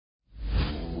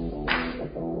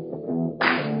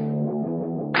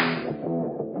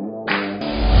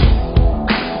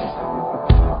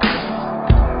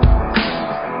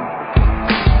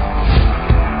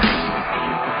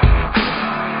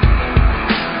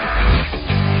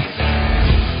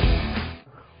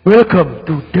Welcome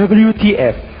to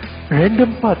WTF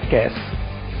Random Podcast.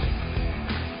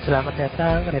 Selamat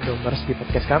datang Randomers di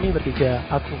podcast kami bertiga.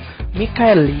 Aku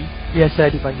Mikaeli,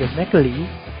 biasa dipanggil Mekeli.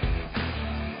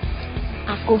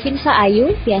 Aku Vinsa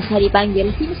Ayu, biasa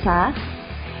dipanggil Vinsa.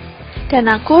 Dan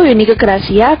aku Yunike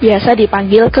Gracia, biasa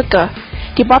dipanggil Keke.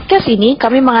 Di podcast ini,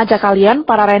 kami mengajak kalian,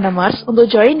 para randomers, untuk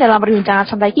join dalam perbincangan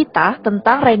santai kita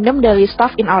tentang random daily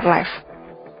stuff in our life.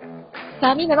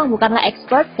 Kami memang bukanlah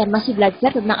expert dan masih belajar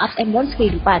tentang ups and downs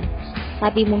kehidupan.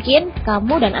 Tapi mungkin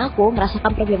kamu dan aku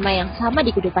merasakan problema yang sama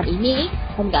di kehidupan ini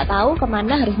dan gak tahu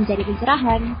kemana harus mencari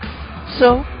pencerahan.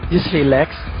 So, just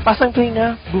relax, pasang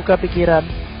telinga, buka pikiran,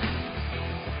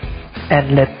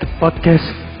 and let the podcast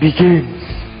begin.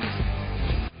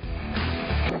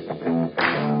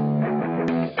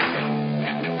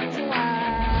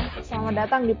 Selamat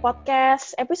datang di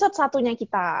podcast episode satunya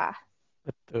kita.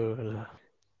 Betul.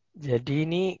 Jadi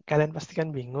ini kalian pasti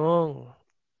kan bingung.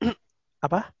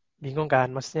 Apa? Bingung kan?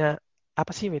 Maksudnya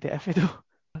apa sih WTF itu?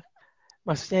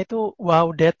 Maksudnya itu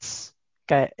wow that's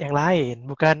kayak yang lain,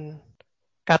 bukan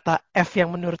kata F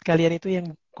yang menurut kalian itu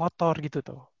yang kotor gitu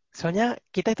tuh. Soalnya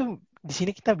kita itu di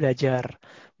sini kita belajar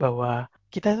bahwa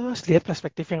kita itu harus lihat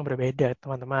perspektif yang berbeda,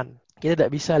 teman-teman. Kita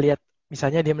tidak bisa lihat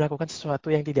misalnya dia melakukan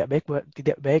sesuatu yang tidak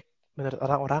baik menurut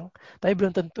orang-orang, tapi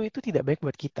belum tentu itu tidak baik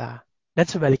buat kita. Dan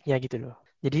sebaliknya gitu loh.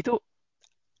 Jadi itu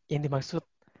yang dimaksud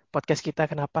podcast kita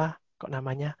kenapa kok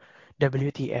namanya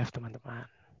WTF, teman-teman.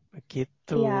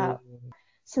 Begitu. Iya,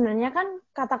 sebenarnya kan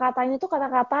kata-kata ini tuh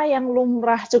kata-kata yang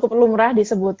cukup lumrah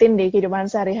disebutin di kehidupan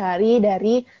sehari-hari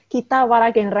dari kita para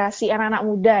generasi anak-anak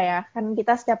muda ya. Kan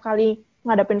kita setiap kali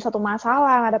ngadepin satu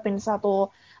masalah, ngadepin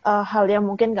satu hal yang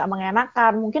mungkin nggak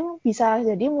mengenakan, mungkin bisa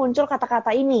jadi muncul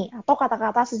kata-kata ini atau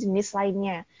kata-kata sejenis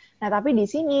lainnya. Nah, tapi di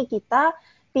sini kita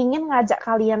pingin ngajak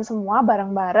kalian semua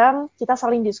bareng-bareng, kita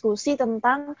saling diskusi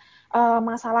tentang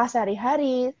masalah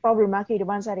sehari-hari, problema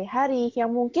kehidupan sehari-hari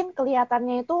yang mungkin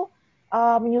kelihatannya itu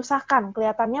menyusahkan,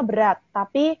 kelihatannya berat,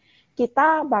 tapi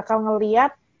kita bakal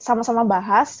ngeliat sama-sama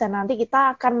bahas dan nanti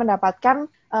kita akan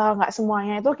mendapatkan nggak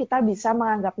semuanya itu kita bisa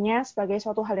menganggapnya sebagai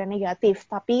suatu hal yang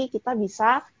negatif, tapi kita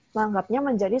bisa menganggapnya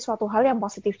menjadi suatu hal yang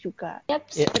positif juga.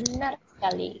 Yap, benar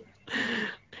sekali.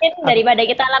 Daripada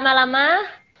kita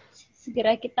lama-lama,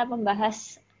 segera kita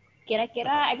membahas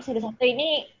kira-kira episode 1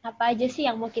 ini apa aja sih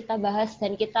yang mau kita bahas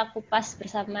dan kita kupas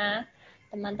bersama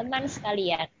teman-teman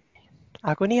sekalian.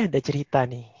 Aku nih ada cerita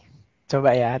nih.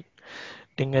 Coba ya,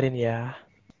 dengerin ya.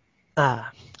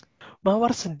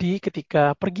 Mawar sedih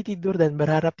ketika pergi tidur dan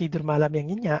berharap tidur malam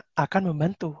yang nyenyak akan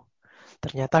membantu.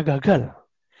 Ternyata gagal.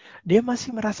 Dia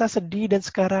masih merasa sedih dan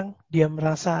sekarang dia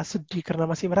merasa sedih karena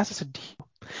masih merasa sedih.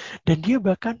 Dan dia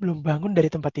bahkan belum bangun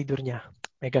dari tempat tidurnya.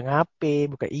 Megang HP,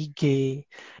 buka IG.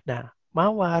 Nah,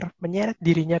 Mawar menyeret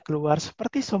dirinya keluar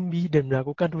seperti zombie dan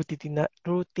melakukan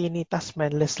rutinitas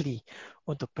mindlessly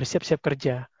untuk bersiap-siap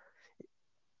kerja.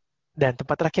 Dan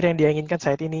tempat terakhir yang dia inginkan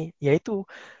saat ini yaitu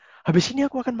habis ini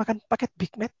aku akan makan paket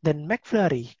Big Mac dan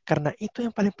McFlurry karena itu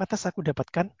yang paling pantas aku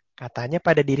dapatkan, katanya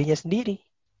pada dirinya sendiri.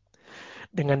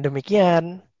 Dengan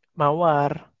demikian,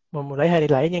 Mawar memulai hari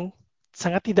lain yang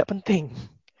sangat tidak penting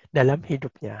dalam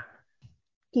hidupnya.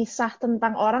 Kisah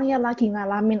tentang orang yang lagi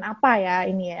ngalamin apa ya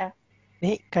ini ya.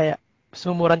 Ini kayak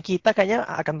seumuran kita kayaknya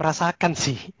akan merasakan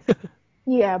sih.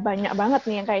 Iya, banyak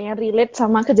banget nih yang kayaknya relate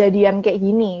sama kejadian kayak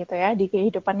gini gitu ya di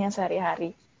kehidupannya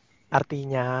sehari-hari.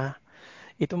 Artinya,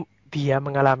 itu dia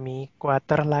mengalami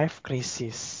quarter life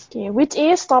crisis. Okay, which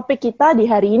is topik kita di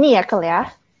hari ini ya, Kel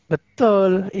ya.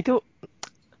 Betul, itu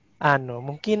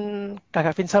mungkin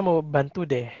Kakak Vinsa mau bantu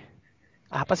deh.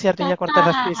 Apa sih artinya quarter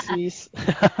life Kakak, crisis?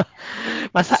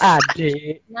 Masa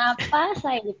adik? kenapa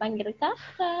saya dipanggil kakak?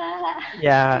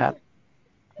 Ya,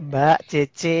 Mbak,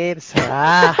 Cece,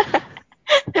 terserah.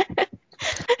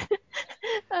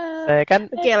 Saya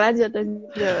kan Oke, lanjut.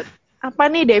 Apa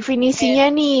nih definisinya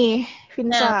nih, Nah,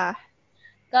 Vinsa?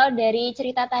 kalau dari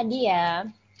cerita tadi ya,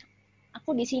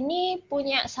 aku di sini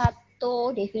punya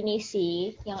satu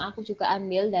definisi yang aku juga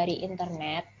ambil dari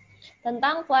internet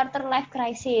tentang quarter life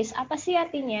crisis. Apa sih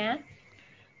artinya?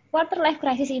 Quarter life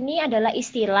crisis ini adalah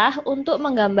istilah untuk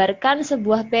menggambarkan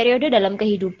sebuah periode dalam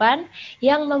kehidupan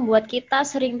yang membuat kita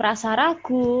sering merasa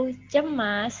ragu,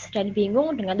 cemas, dan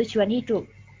bingung dengan tujuan hidup.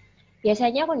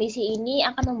 Biasanya kondisi ini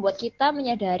akan membuat kita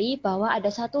menyadari bahwa ada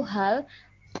satu hal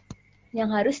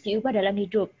yang harus diubah dalam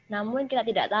hidup, namun kita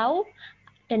tidak tahu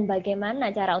dan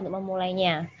bagaimana cara untuk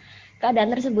memulainya.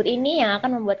 Keadaan tersebut ini yang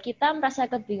akan membuat kita merasa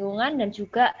kebingungan dan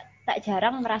juga tak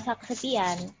jarang merasa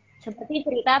kesepian. Seperti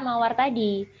cerita Mawar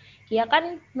tadi, dia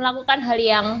kan melakukan hal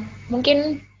yang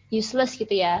mungkin useless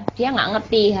gitu ya. Dia nggak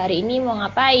ngerti hari ini mau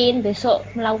ngapain, besok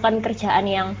melakukan kerjaan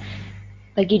yang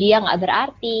bagi dia nggak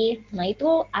berarti. Nah,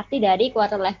 itu arti dari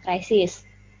quarter life crisis.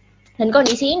 Dan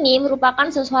kondisi ini merupakan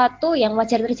sesuatu yang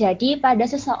wajar terjadi pada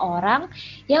seseorang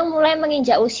yang mulai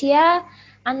menginjak usia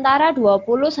antara 20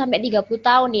 sampai 30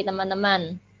 tahun nih, teman-teman.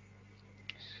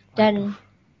 Waduh. Dan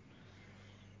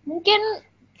mungkin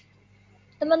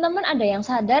teman-teman ada yang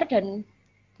sadar dan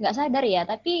nggak sadar ya,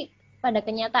 tapi pada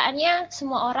kenyataannya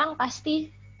semua orang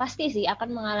pasti pasti sih akan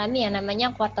mengalami yang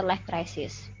namanya quarter life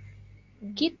crisis.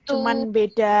 Gitu. Cuman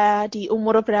beda di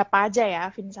umur berapa aja ya,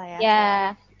 Vin saya.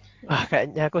 Ya, Wah,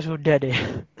 kayaknya aku sudah deh.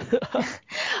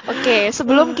 Oke,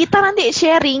 sebelum kita nanti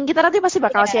sharing, kita nanti pasti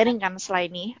bakal ya. sharing kan setelah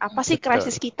ini. Apa sih Betul.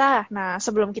 krisis kita? Nah,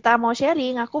 sebelum kita mau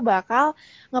sharing, aku bakal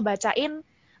ngebacain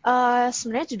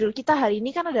sebenarnya judul kita hari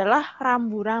ini kan adalah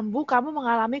rambu-rambu kamu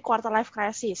mengalami quarter life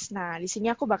crisis. Nah, di sini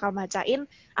aku bakal bacain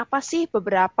apa sih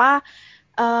beberapa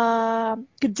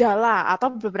gejala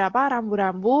atau beberapa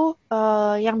rambu-rambu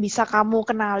yang bisa kamu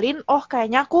kenalin. Oh,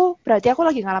 kayaknya berarti aku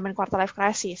lagi ngalamin quarter life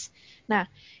crisis. Nah,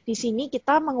 di sini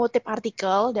kita mengutip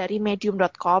artikel dari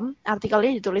medium.com. Artikel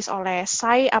ini ditulis oleh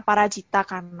Sai Aparajita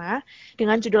Kanna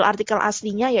dengan judul artikel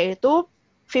aslinya yaitu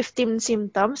 15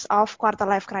 Symptoms of Quarter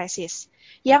Life Crisis.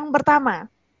 Yang pertama,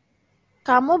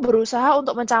 kamu berusaha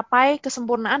untuk mencapai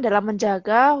kesempurnaan dalam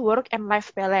menjaga work and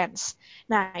life balance.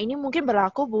 Nah, ini mungkin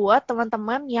berlaku buat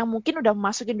teman-teman yang mungkin udah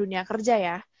memasukin dunia kerja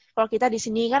ya. Kalau kita di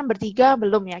sini kan bertiga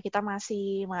belum ya, kita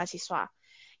masih mahasiswa.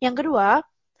 Yang kedua,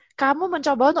 kamu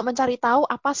mencoba untuk mencari tahu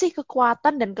apa sih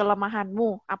kekuatan dan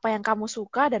kelemahanmu, apa yang kamu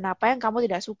suka dan apa yang kamu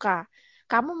tidak suka.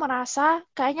 Kamu merasa,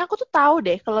 kayaknya aku tuh tahu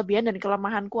deh kelebihan dan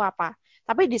kelemahanku apa.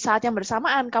 Tapi di saat yang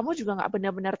bersamaan, kamu juga nggak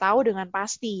benar-benar tahu dengan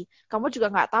pasti. Kamu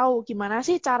juga nggak tahu gimana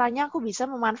sih caranya aku bisa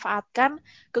memanfaatkan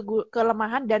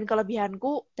kelemahan dan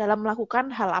kelebihanku dalam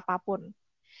melakukan hal apapun.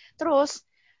 Terus,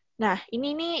 nah,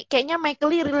 ini nih kayaknya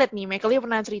Michaely relate nih. Michaely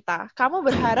pernah cerita. Kamu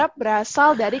berharap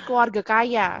berasal dari keluarga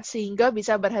kaya, sehingga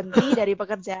bisa berhenti dari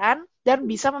pekerjaan dan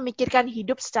bisa memikirkan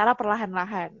hidup secara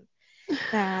perlahan-lahan.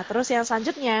 Nah, terus yang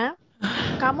selanjutnya,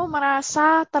 kamu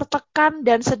merasa tertekan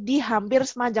dan sedih hampir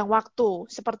sepanjang waktu.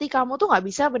 Seperti kamu tuh nggak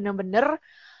bisa benar-benar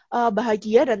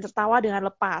bahagia dan tertawa dengan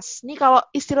lepas. Ini kalau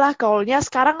istilah gaulnya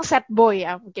sekarang sad boy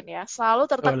ya mungkin ya. Selalu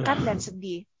Betul. tertekan dan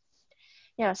sedih.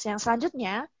 Ya, yang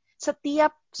selanjutnya,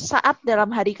 setiap saat dalam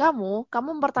hari kamu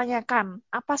mempertanyakan,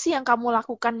 apa sih yang kamu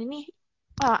lakukan ini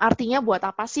artinya buat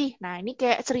apa sih? Nah, ini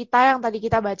kayak cerita yang tadi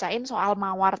kita bacain soal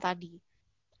mawar tadi.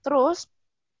 Terus,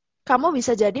 kamu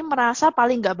bisa jadi merasa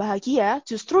paling nggak bahagia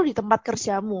justru di tempat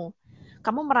kerjamu.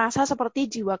 Kamu merasa seperti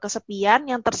jiwa kesepian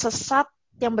yang tersesat,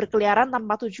 yang berkeliaran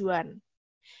tanpa tujuan.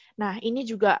 Nah, ini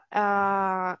juga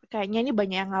kayaknya ini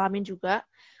banyak yang ngalamin juga.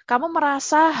 Kamu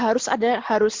merasa harus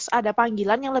ada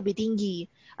panggilan yang lebih tinggi.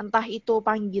 Entah itu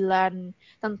panggilan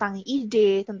tentang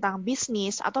ide, tentang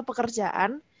bisnis atau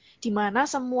pekerjaan di mana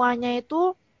semuanya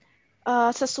itu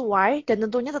sesuai dan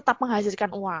tentunya tetap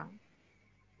menghasilkan uang.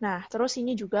 Nah, terus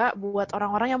ini juga buat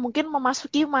orang-orang yang mungkin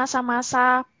memasuki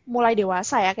masa-masa mulai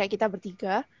dewasa ya, kayak kita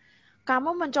bertiga.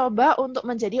 Kamu mencoba untuk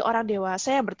menjadi orang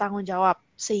dewasa yang bertanggung jawab,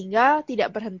 sehingga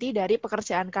tidak berhenti dari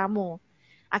pekerjaan kamu.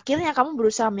 Akhirnya kamu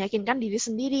berusaha meyakinkan diri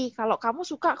sendiri kalau kamu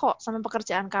suka kok sama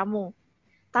pekerjaan kamu.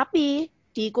 Tapi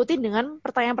diikuti dengan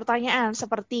pertanyaan-pertanyaan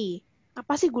seperti,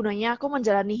 apa sih gunanya aku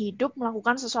menjalani hidup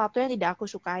melakukan sesuatu yang tidak aku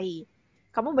sukai?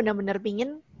 Kamu benar-benar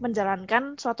ingin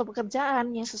menjalankan suatu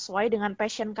pekerjaan yang sesuai dengan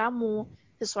passion kamu,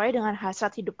 sesuai dengan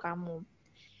hasrat hidup kamu.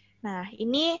 Nah,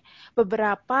 ini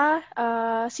beberapa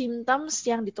symptoms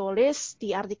yang ditulis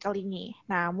di artikel ini.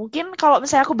 Nah, mungkin kalau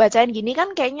misalnya aku bacain gini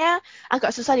kan kayaknya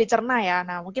agak susah dicerna ya.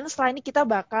 Nah, mungkin setelah ini kita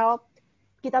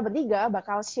bertiga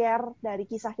bakal share dari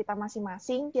kisah kita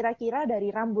masing-masing, kira-kira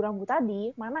dari rambu-rambu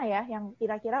tadi, mana ya yang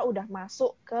kira-kira udah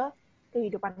masuk ke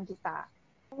kehidupan kita.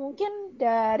 Mungkin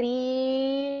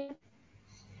dari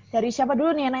siapa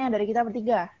dulu nih enaknya dari kita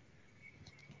bertiga?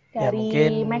 Ya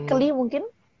mungkin Dari Michaely mungkin?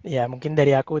 mungkin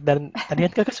dari aku dan tadi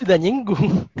kan kakak sudah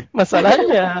nyinggung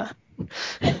masalahnya.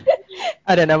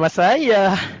 Ada nama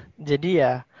saya. Jadi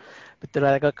ya betul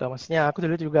lah kakak. Maksudnya aku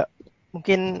dulu juga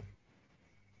mungkin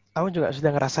aku juga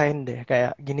sudah ngerasain deh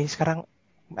kayak gini sekarang.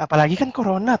 Apalagi kan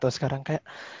corona tuh sekarang kayak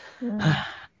Hmm.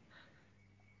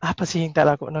 apa sih yang tak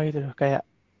lakukan itu loh kayak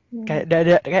Hmm. kayak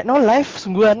ada kayak no life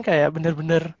sungguhan kayak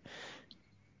bener-bener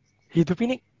hidup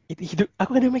ini hidup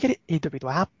aku kadang mikir hidup itu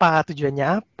apa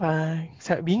tujuannya apa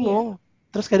saya Iya. bingung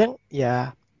terus kadang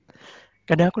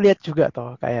aku lihat juga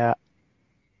toh kayak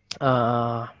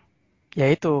eh ya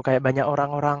itu kayak banyak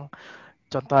orang-orang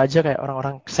contoh aja kayak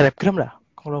orang-orang selebgram lah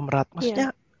konglomerat Iya. maksudnya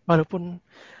walaupun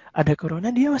ada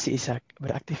corona dia masih bisa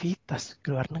beraktivitas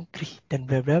ke luar negeri dan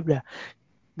bla bla bla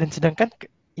dan sedangkan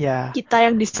ya Kita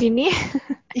yang di sini.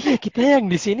 Iya, kita yang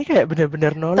di sini kayak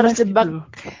benar-benar no life gitu Terjebak loh.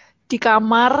 di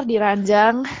kamar, di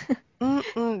ranjang.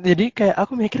 Jadi kayak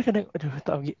aku mikir kadang, aduh,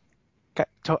 tau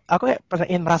aku kayak pernah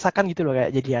ingin merasakan gitu loh kayak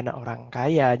jadi anak orang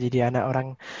kaya, jadi anak orang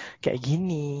kayak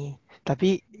gini.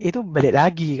 Tapi itu balik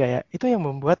lagi kayak itu yang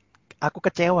membuat aku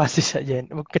kecewa sih saja.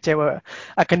 Kecewa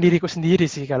akan diriku sendiri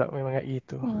sih kalau memang kayak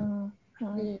gitu. Hmm.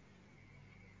 Hmm. Hmm.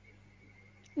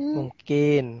 Hmm.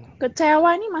 Mungkin Kecewa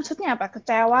ini maksudnya apa?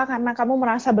 Kecewa karena kamu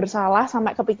merasa bersalah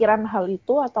sampai kepikiran hal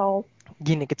itu atau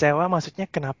gini, kecewa maksudnya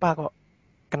kenapa kok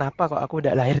aku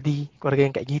udah lahir di keluarga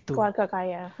yang kayak gitu. keluarga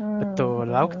kaya?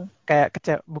 Betul. Aku kayak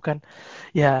kecewa bukan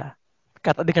ya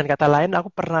dengan kata lain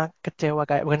aku pernah kecewa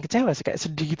kayak bukan kecewa sih kayak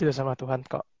sedih gitu loh sama Tuhan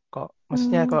kok kok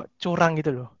maksudnya Hmm. kok curang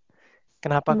gitu loh.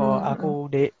 Kenapa kok aku Hmm.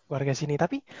 di keluarga sini?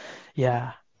 Tapi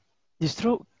ya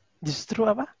justru justru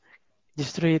apa?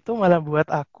 Justru itu malah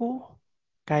buat aku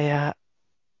kayak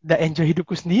gak enjoy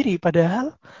hidupku sendiri.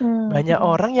 Padahal Hmm. banyak Hmm.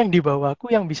 orang yang di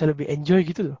bawahku yang bisa lebih enjoy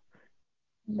gitu loh.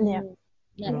 Iya. Hmm.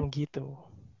 Nah, Memang gitu.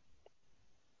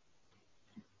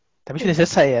 Tapi sudah Iya.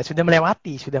 selesai ya, sudah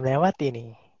melewati nih.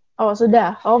 Oh,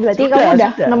 sudah. Oh, berarti kamu Sudah,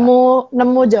 udah sudah.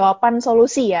 nemu jawaban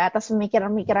solusi ya atas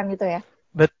pemikiran-pemikiran gitu ya.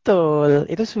 Betul,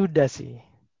 itu sudah sih.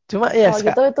 Cuma ya Kalau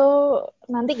gitu itu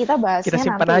nanti kita kita bahasnya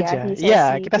simpan nanti ya aja. di Iya,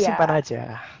 sesi. kita Ya. simpan aja.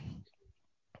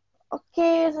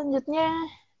 Oke, selanjutnya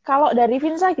kalau dari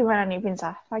Vinsa gimana nih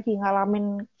Vinsa? Lagi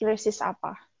ngalamin krisis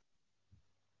apa?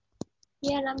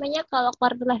 ya namanya kalau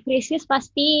quarter life crisis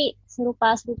pasti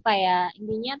serupa-serupa ya.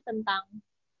 Intinya tentang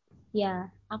ya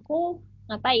aku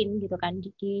ngapain gitu kan di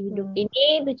hidup Hmm. ini,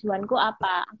 tujuanku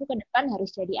apa? Aku ke depan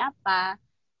harus jadi apa?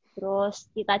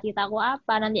 Terus cita-citaku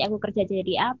apa? Nanti aku kerja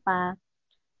jadi apa?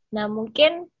 Nah,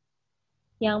 mungkin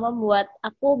yang membuat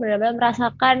aku benar-benar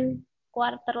merasakan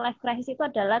quarter life crisis itu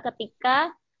adalah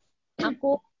ketika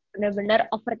aku benar-benar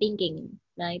overthinking.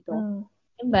 Nah, itu. Hmm.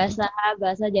 Ini bahasa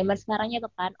bahasa zaman sekarangnya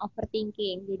itu kan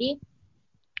overthinking. Jadi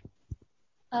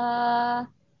eh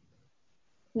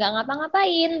nggak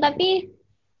ngapa-ngapain, tapi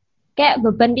kayak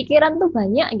beban pikiran tuh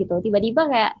banyak gitu. Tiba-tiba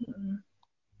kayak Hmm.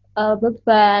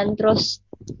 beban, terus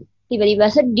tiba-tiba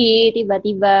sedih,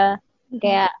 tiba-tiba Hmm.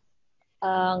 kayak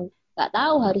eh, nggak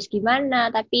tahu harus gimana,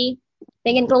 tapi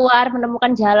pengen keluar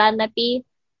menemukan jalan, tapi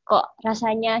kok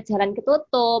rasanya jalan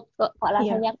ketutup, kok Iya.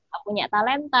 rasanya nggak punya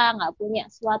talenta, nggak punya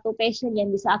suatu passion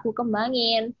yang bisa aku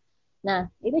kembangin.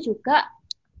 Nah, itu juga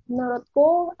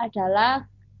menurutku adalah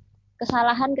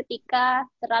kesalahan ketika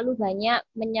terlalu banyak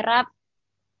menyerap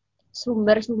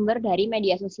sumber-sumber dari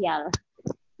media sosial.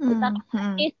 Kita Hmm. kan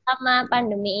Hmm. pasti sama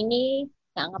pandemi ini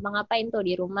nggak ngapa-ngapain tuh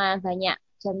di rumah, banyak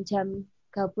jam-jam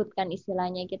gabut kan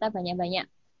istilahnya. Kita banyak-banyak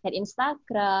lihat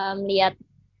Instagram, lihat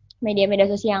media-media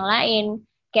sosial yang lain.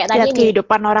 Kayak tadi Lihat nih,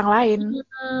 kehidupan orang lain.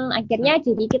 akhirnya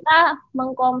jadi kita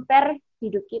mengcompare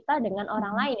hidup kita dengan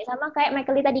orang Hmm. lain. Sama kayak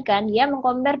Michael tadi kan, dia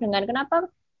mengcompare dengan kenapa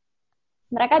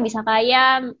mereka bisa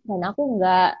kaya dan aku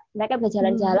enggak. Mereka bisa Hmm.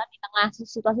 jalan-jalan di tengah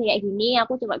situasi kayak gini,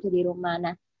 aku cuma di rumah.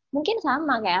 Nah, mungkin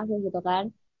sama kayak aku gitu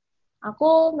kan.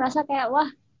 Aku merasa kayak, wah,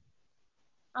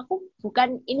 aku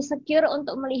bukan insecure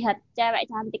untuk melihat cewek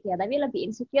cantik ya, tapi lebih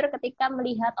insecure ketika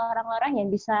melihat orang-orang yang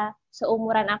bisa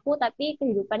seumuran aku, tapi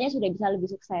kehidupannya sudah bisa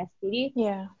lebih sukses. Jadi,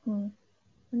 Ya. Hmm.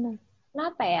 Benar.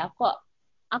 kenapa ya, kok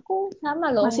aku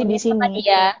sama loh Masih di umurnya sama sini.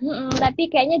 dia, tapi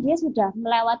kayaknya dia sudah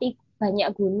melewati banyak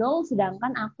gunung,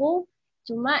 sedangkan aku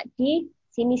cuma di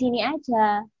sini-sini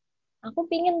aja. Aku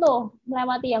pingin tuh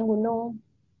melewati yang gunung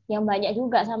yang banyak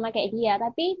juga sama kayak dia,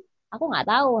 tapi aku nggak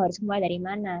tahu harus mulai dari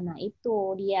mana. Nah,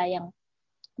 itu dia yang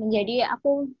menjadi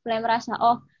aku mulai merasa,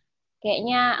 oh,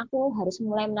 kayaknya aku harus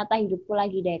mulai menata hidupku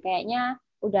lagi deh. Kayaknya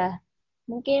udah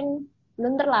mungkin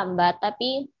belum terlambat,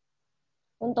 tapi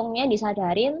untungnya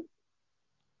disadarin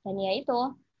dan ya itu,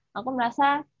 aku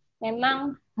merasa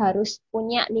memang harus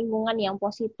punya lingkungan yang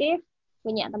positif,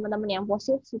 punya teman-teman yang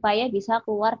positif supaya bisa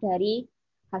keluar dari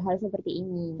hal-hal seperti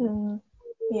ini. Hmm.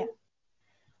 Ya.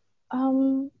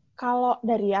 Kalau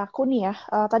dari aku nih ya,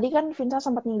 tadi kan Vinsa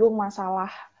sempat nyinggung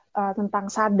masalah tentang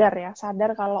sadar ya,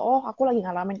 sadar kalau oh aku lagi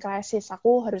ngalamin krisis,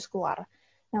 aku harus keluar.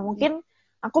 Nah mungkin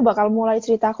aku bakal mulai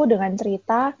ceritaku dengan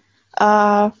cerita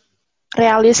uh,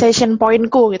 realization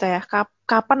pointku gitu ya.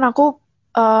 Kapan aku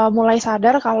mulai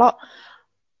sadar kalau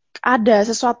ada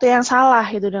sesuatu yang salah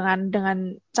gitu dengan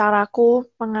caraku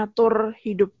mengatur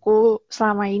hidupku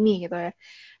selama ini gitu ya.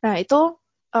 Nah itu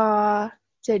uh,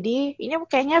 jadi ini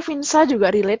kayaknya Vinsa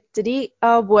juga relate. Jadi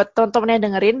buat teman-teman yang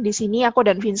dengerin di sini aku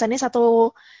dan Vinsa ini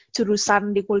satu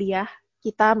jurusan di kuliah.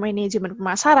 Kita manajemen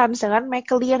pemasaran, sedangkan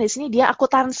Michaelian di sini dia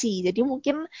akuntansi. Jadi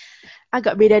mungkin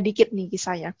agak beda dikit nih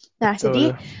kisahnya. Nah, jadi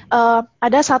Betul.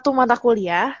 ada satu mata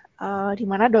kuliah di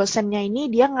mana dosennya ini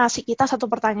dia ngasih kita satu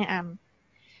pertanyaan.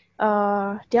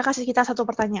 Dia kasih kita satu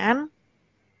pertanyaan,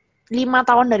 5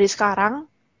 tahun dari sekarang,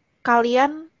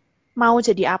 kalian mau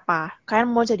jadi apa? Kalian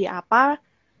mau jadi apa?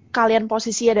 Kalian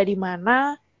posisi ada di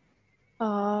mana?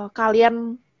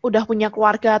 Kalian udah punya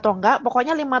keluarga atau enggak?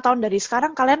 Pokoknya 5 tahun dari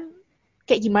sekarang kalian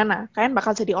kayak gimana? Kalian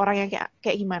bakal jadi orang yang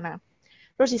kayak gimana?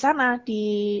 Terus di sana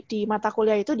di mata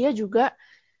kuliah itu dia juga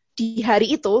di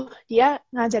hari itu dia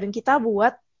ngajarin kita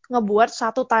buat ngebuat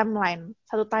satu timeline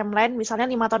misalnya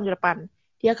 5 tahun ke depan.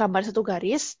 Dia gambar satu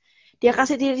garis, dia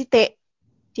kasih titik,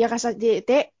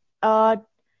 uh,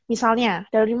 misalnya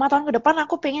dalam 5 tahun ke depan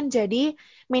aku pengen jadi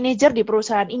manajer di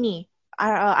perusahaan ini.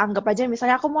 Anggap aja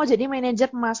misalnya aku mau jadi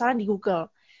manajer pemasaran di Google.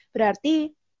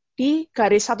 Berarti di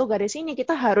satu garis ini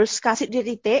kita harus kasih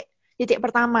titik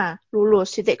pertama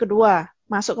lulus, titik kedua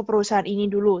masuk ke perusahaan ini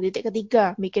dulu, titik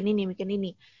ketiga bikin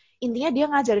ini. Intinya dia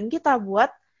ngajarin kita buat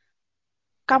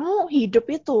kamu hidup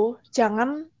itu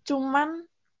jangan cuman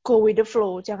go with the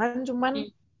flow, jangan cuman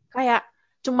kayak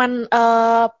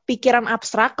pikiran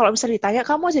abstrak. Kalau misalnya ditanya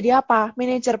kamu mau jadi apa,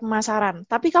 manajer pemasaran,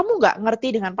 tapi kamu nggak ngerti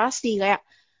dengan pasti kayak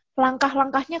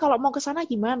langkah-langkahnya kalau mau ke sana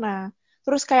gimana,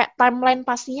 terus kayak timeline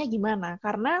pastinya gimana,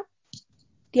 karena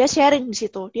dia sharing di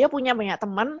situ, dia punya banyak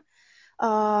teman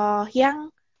yang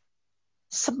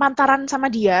sepantaran sama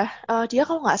dia. Dia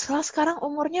kalau nggak salah sekarang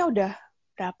umurnya udah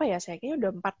berapa ya, saya kayaknya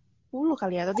udah 40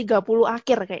 kali ya, atau 30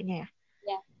 akhir kayaknya ya.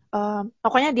 Ya.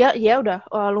 Pokoknya dia udah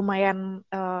lumayan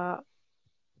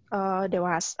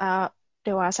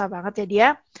dewasa banget ya. Dia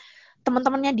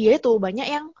teman-temannya dia itu banyak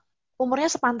yang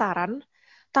umurnya sepantaran,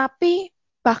 tapi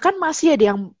bahkan masih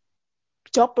ada yang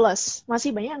jobless,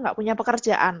 masih banyak yang nggak punya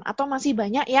pekerjaan, atau masih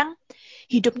banyak yang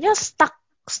hidupnya stuck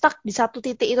di satu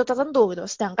titik itu tertentu gitu.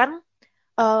 Sedangkan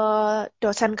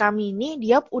dosen kami ini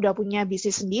dia udah punya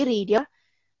bisnis sendiri,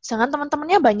 sedangkan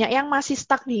teman-temannya banyak yang masih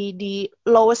stuck di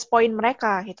lowest point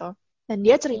mereka gitu. Dan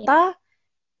dia cerita,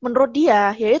 menurut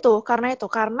dia yaitu karena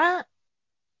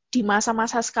di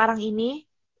masa-masa sekarang ini,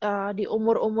 di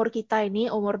umur-umur kita ini,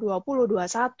 umur 20,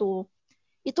 21,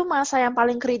 itu masa yang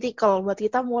paling kritikal buat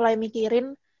kita mulai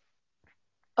mikirin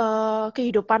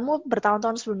kehidupanmu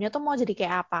bertahun-tahun sebelumnya tuh mau jadi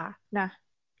kayak apa. Nah,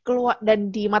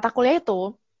 dan di mata kuliah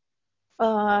itu,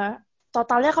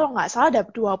 totalnya kalau nggak salah ada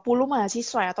 20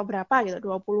 mahasiswa ya, atau berapa gitu,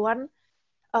 20-an.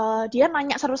 Dia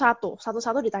nanya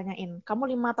satu-satu ditanyain,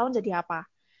 kamu 5 tahun jadi apa?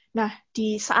 Nah,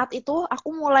 di saat itu aku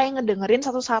mulai ngedengerin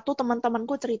satu-satu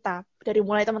teman-temanku cerita. Dari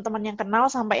mulai teman-teman yang kenal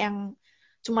sampai yang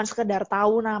cuma sekedar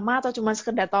tahu nama atau cuma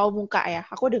sekedar tahu muka ya.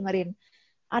 Aku dengerin.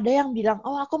 Ada yang bilang,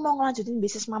 oh aku mau ngelanjutin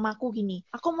bisnis mamaku gini.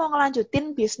 Aku mau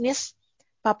ngelanjutin bisnis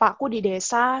bapakku di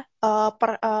desa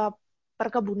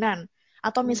perkebunan.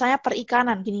 Atau misalnya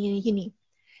perikanan, gini.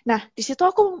 Nah, di situ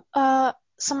aku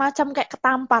semacam kayak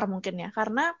ketampar mungkin ya.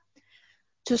 Karena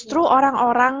justru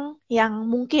orang-orang yang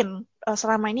mungkin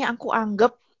selama ini aku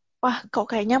anggap, wah kok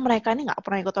kayaknya mereka ini nggak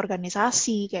pernah ikut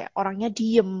organisasi, kayak orangnya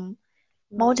diem,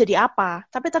 mau jadi apa.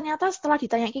 Tapi ternyata setelah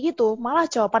ditanya kayak gitu, malah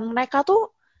jawaban mereka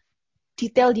tuh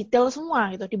detail-detail semua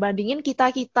gitu. Dibandingin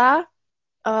kita-kita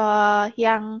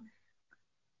yang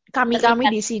kami-kami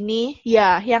Terlihat. di sini,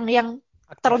 ya yang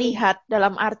Aktif. terlihat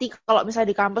dalam arti kalau misalnya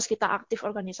di kampus kita aktif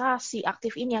organisasi,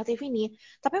 aktif ini,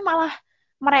 tapi malah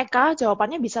mereka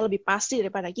jawabannya bisa lebih pasti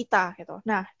daripada kita gitu.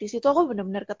 Nah, di situ aku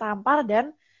benar-benar ketampar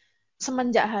dan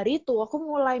semenjak hari itu aku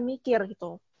mulai mikir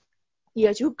gitu.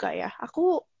 Iya juga ya,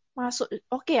 aku masuk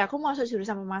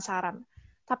jurusan pemasaran.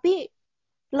 Tapi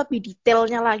lebih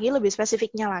detailnya lagi, lebih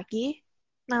spesifiknya lagi,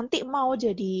 nanti mau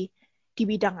jadi di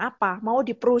bidang apa, mau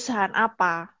di perusahaan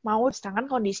apa, sedangkan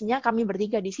kondisinya kami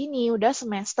bertiga di sini udah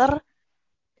semester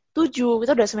 7,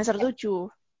 kita udah semester 7.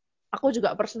 Aku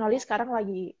juga personally sekarang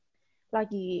lagi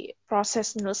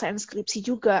proses nyelesain skripsi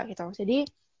juga gitu. Jadi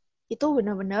itu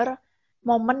benar-benar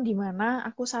momen dimana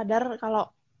aku sadar kalau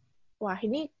wah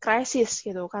ini krisis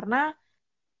gitu, karena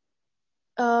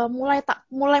mulai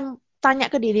tanya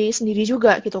ke diri sendiri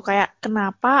juga gitu, kayak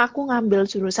kenapa aku ngambil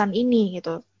jurusan ini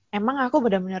gitu, emang aku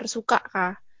benar-benar suka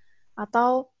kah,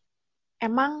 atau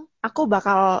emang aku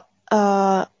bakal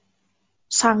uh,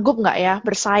 sanggup nggak ya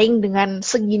bersaing dengan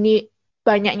segini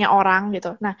banyaknya orang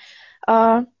gitu. Nah,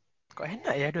 uh, Kok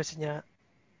enak ya dosennya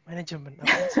manajemen?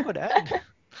 Apaan sih kok udah ada?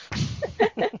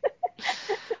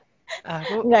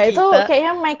 nggak, itu Kita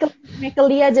kayaknya Michael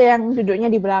Lee aja yang duduknya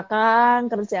di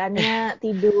belakang, kerjaannya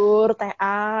tidur,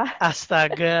 TA.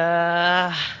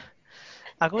 astaga.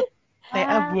 Aku TA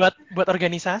Ah, buat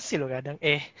organisasi loh kadang.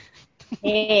 Hey,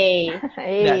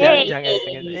 Enggak, eh, jangan.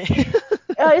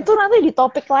 itu nanti di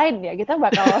topik lain ya, kita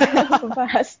bakal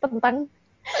bahas tentang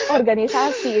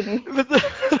organisasi ini. Betul.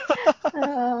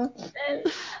 Uh,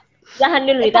 Ditahan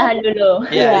dulu, tapi ditahan dulu.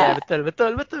 Iya, ya, betul.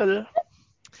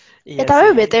 Iya tapi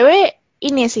sih. BTW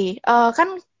ini sih,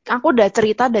 kan aku udah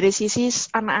cerita dari sisi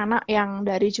anak-anak yang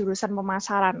dari jurusan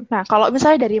pemasaran. Nah, kalau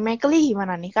misalnya dari Mekeli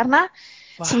gimana nih? Karena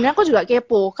Wah, sebenarnya aku juga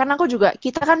kepo, kan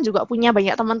kita kan juga punya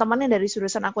banyak teman-teman yang dari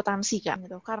jurusan akuntansi kan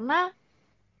gitu. Karena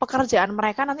pekerjaan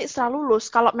mereka nanti setelah lulus,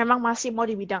 kalau memang masih mau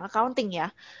di bidang accounting ya,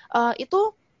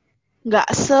 itu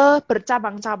nggak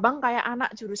sebercabang-cabang kayak anak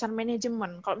jurusan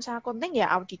manajemen. Kalau misalnya accounting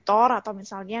ya auditor atau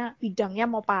misalnya bidangnya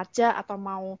mau pajak atau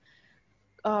mau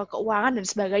keuangan dan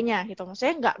sebagainya gitu.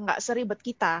 Maksudnya nggak seribet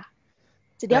kita.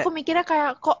 Jadi Lek. aku mikirnya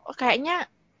kayaknya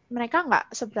mereka nggak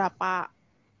seberapa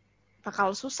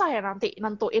bakal susah ya nanti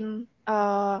nentuin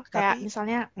kayak Tapi,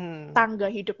 misalnya hmm, tangga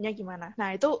hidupnya gimana.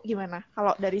 Nah itu gimana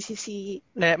kalau dari sisimu?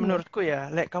 Menurutku ya,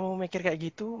 kamu mikir kayak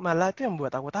gitu, malah itu yang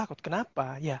buat aku takut.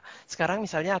 Kenapa? Ya, sekarang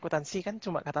misalnya akuntansi kan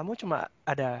katamu cuma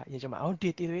ada, ya cuma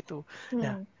audit itu.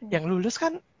 Nah, Hmm, hmm, yang lulus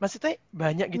kan maksudnya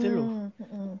banyak gitu loh. hmm,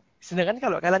 hmm, Sedangkan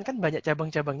kalau kalian kan banyak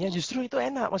cabang-cabangnya, justru itu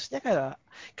enak. Maksudnya kayak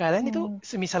kalian itu hmm,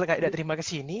 semisal kayak udah terima ke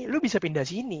sini, lu bisa pindah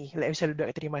sini. Misal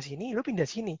udah terima sini, lu pindah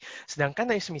sini. Sedangkan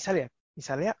kayak semisal ya,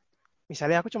 misalnya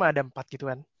misalnya aku cuma ada 4 gitu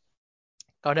kan.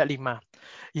 Kalau ada 5.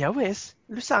 Ya wes,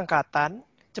 lu seangkatan,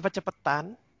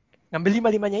 cepet-cepetan, ngambil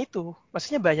lima-limanya itu.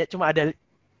 Maksudnya banyak, cuma ada,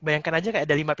 bayangkan aja kayak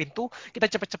ada 5 pintu, kita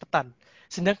cepet-cepetan.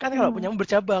 Sedangkan kalau hmm. punyamu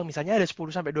bercabang, misalnya ada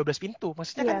 10 sampai 12 pintu,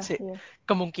 maksudnya kan Iya, sih iya.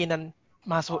 kemungkinan Oh,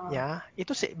 masuknya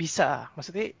itu sih bisa.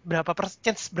 Maksudnya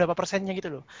chance berapa persennya gitu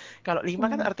loh. Kalau 5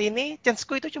 kan Hmm, arti ini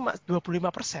chanceku itu cuma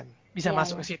 25% bisa iya,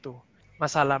 masuk iya. ke situ.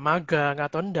 Masalah magang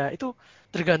atau enggak itu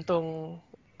tergantung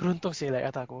beruntung sih lah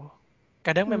kataku.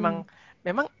 Kadang hmm.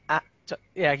 memang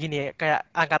ya gini ya, kayak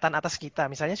angkatan atas kita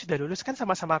misalnya sudah lulus kan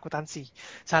sama-sama akuntansi.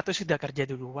 Satu sudah kerja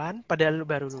duluan, padahal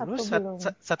baru Satu lulus, belum.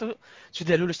 satu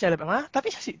sudah lulusnya lama,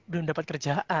 tapi masih belum dapat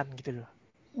kerjaan gitu loh.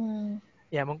 Hmm.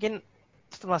 Ya mungkin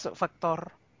termasuk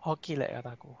faktor hoki lah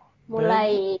kataku. Bagi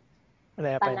Mulai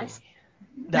mulai apa ini? panas.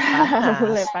 Nggak panas,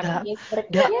 Mulai panas.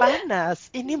 nggak panas.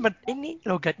 Ini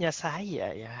logatnya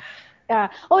saya ya. Ya,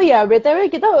 oh ya,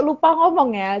 BTW kita lupa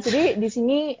ngomong ya. Jadi di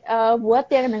sini buat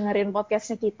yang dengerin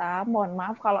podcastnya kita, mohon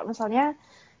maaf kalau misalnya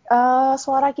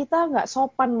suara kita nggak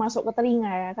sopan masuk ke telinga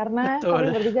ya, karena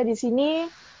kami Betul. bertiga di sini,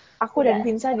 aku dan Tidak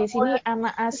Vinsa di sini terlalu.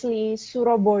 anak asli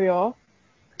Surabaya,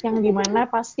 yang dimana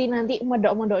pasti nanti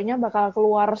medok-medoknya bakal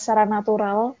keluar secara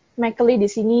natural. Mekeli di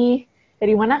sini,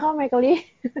 dari mana kamu Mekeli?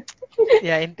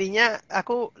 Ya intinya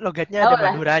aku logatnya ada Tahu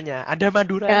lah. Maduranya, ada Ya,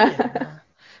 Maduranya.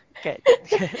 Kayak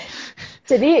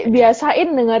jadi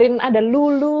biasain dengerin ada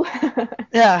Lulu,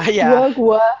 ya ya.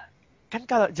 gua. Kan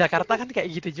kalau Jakarta kan kayak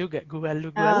gitu juga. Gua Oh lu.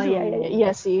 iya, iya, iya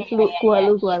sih, Iya, iya, iya, gua iya,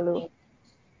 lu. iya. Lu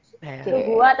Nah,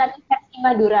 gua Oke. tapi versi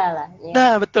Madura lah. Ya.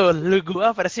 nah betul. Lu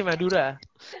gua versi Madura.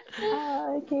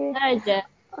 Oke. Aja.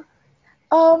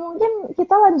 Mungkin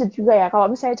kita lanjut juga ya.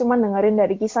 Kalau misalnya cuma dengerin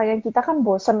dari kisahnya kita kan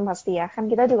bosen pasti ya. Kan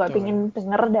kita juga Betul. pengen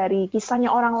denger dari kisahnya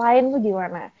orang lain tuh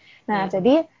gimana. Nah, Mm-mm.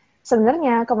 jadi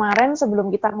sebenarnya kemarin sebelum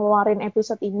kita ngeluarin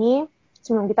episode ini,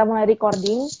 sebelum kita mulai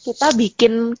recording, kita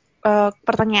bikin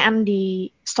pertanyaan di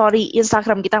story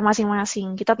Instagram kita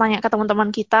masing-masing. Kita tanya ke teman-teman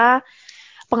kita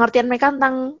pengertian mereka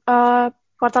tentang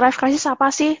quarter life crisis apa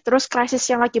sih, terus krisis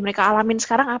yang lagi mereka alamin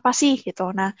sekarang apa sih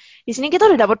gitu. Nah, di sini kita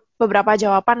udah dapat beberapa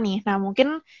jawaban nih. Nah,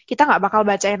 mungkin kita nggak bakal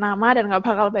bacain nama dan nggak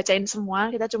bakal bacain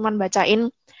semua, kita cuman bacain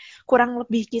kurang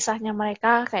lebih kisahnya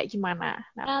mereka kayak gimana.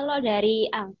 Nah, Kalau dari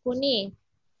aku nih,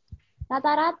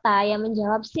 rata-rata yang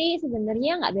menjawab sih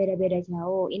sebenarnya nggak beda-beda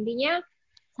jauh. Intinya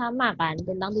sama kan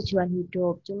tentang tujuan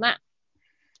hidup. Cuma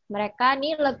mereka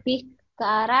nih lebih ke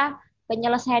arah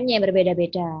penyelesaiannya yang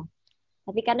berbeda-beda.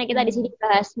 Tapi karena kita di sini hmm,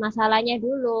 bahas masalahnya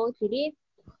dulu, jadi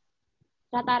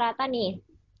rata-rata nih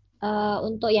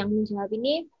untuk yang menjawab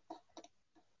ini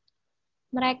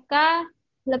mereka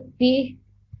lebih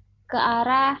ke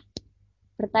arah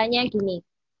bertanya gini,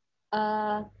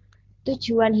 eh,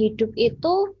 tujuan hidup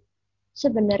itu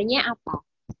sebenarnya apa?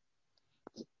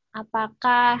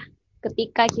 Apakah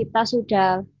ketika kita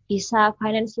sudah bisa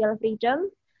financial freedom,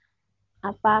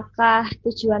 apakah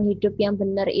tujuan hidup yang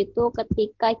benar itu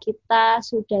ketika kita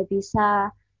sudah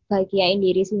bisa bahagiain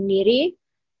diri sendiri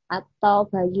atau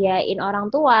bahagiain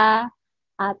orang tua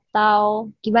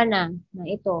atau gimana? Nah,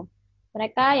 itu.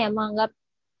 Mereka yang menganggap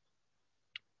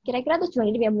kira-kira tujuan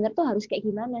hidup yang benar tuh harus kayak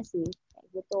gimana sih? Kayak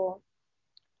gitu.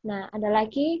 Nah, ada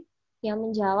lagi yang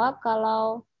menjawab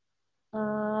kalau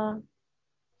eh,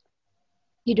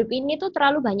 hidup ini tuh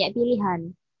terlalu banyak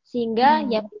pilihan. Sehingga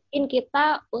ya hmm, bikin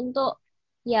kita untuk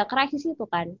ya krisis itu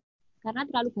kan. Karena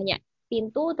terlalu banyak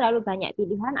pintu, terlalu banyak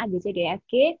pilihan A, B, C, D, E, F,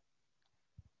 G,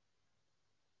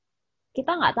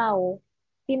 kita nggak tahu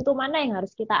pintu mana yang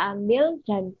harus kita ambil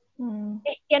dan hmm,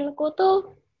 passionku tuh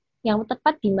yang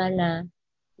tepat di mana.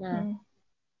 Nah, hmm.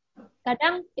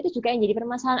 kadang itu juga yang jadi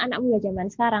permasalahan anak muda zaman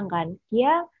sekarang kan.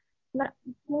 Dia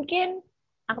mungkin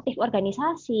aktif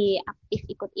organisasi, aktif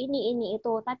ikut ini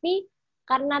itu, tapi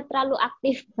karena terlalu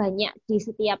aktif banyak di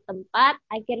setiap tempat,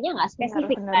 akhirnya nggak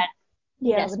spesifik Benar-benar. kan, Iya,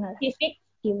 tidak benar. spesifik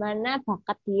di mana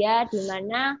bakat dia, di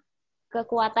mana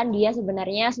kekuatan dia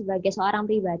sebenarnya sebagai seorang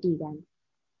pribadi kan.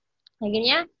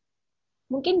 Akhirnya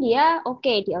mungkin dia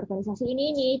oke di organisasi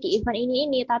ini, di event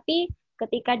ini, tapi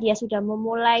ketika dia sudah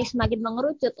memulai semakin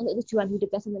mengerucut untuk tujuan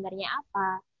hidupnya sebenarnya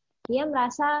apa, dia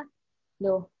merasa,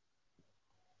 loh,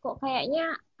 kok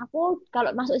kayaknya aku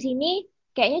kalau masuk sini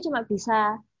kayaknya cuma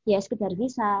bisa ya sekedar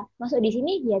bisa masuk di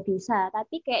sini ya bisa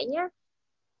tapi kayaknya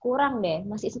kurang deh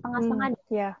masih setengah-setengah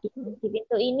Ya. di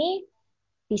pintu ini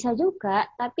bisa juga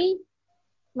tapi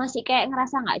masih kayak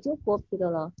ngerasa nggak cukup gitu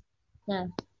loh. Nah,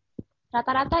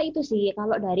 rata-rata itu sih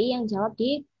kalau dari yang jawab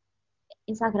di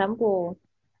Instagramku,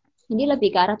 ini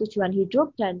lebih ke arah tujuan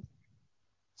hidup, dan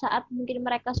saat mungkin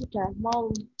mereka sudah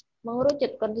mau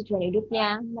mengerucut ke tujuan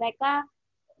hidupnya, mereka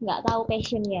nggak tahu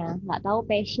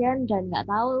passion dan nggak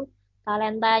tahu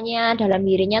talentanya dalam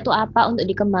dirinya tuh apa untuk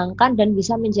dikembangkan dan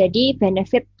bisa menjadi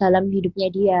benefit dalam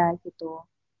hidupnya dia gitu.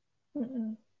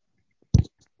 Mm-mm.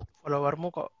 Followermu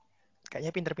kok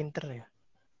kayaknya pinter-pinter ya.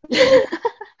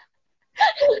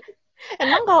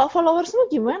 Emang kalau followersmu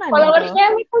gimana, Michael? Followersnya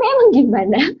Mikul emang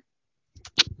gimana?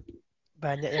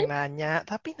 Banyak yang nanya,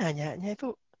 tapi nanyanya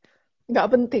itu Nggak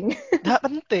penting. nggak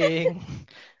penting.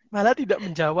 Malah tidak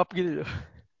menjawab gitu loh.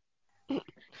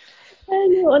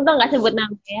 Aduh, untung nggak sebut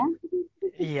nama ya.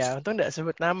 Iya, untung nggak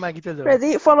sebut nama gitu loh.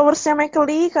 Berarti followersnya Michael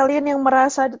Lee, kalian yang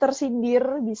merasa tersindir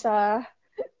bisa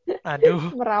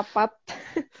Aduh, merapat.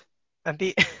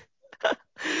 nanti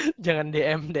jangan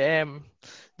DM DM.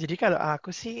 Jadi kalau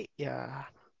aku sih ya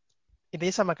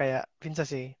intinya sama kayak Vinsa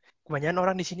sih. Kebanyakan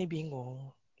orang di sini bingung.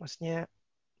 Maksudnya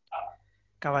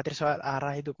khawatir soal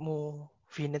arah hidupmu,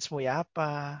 finance-mu ya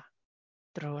apa,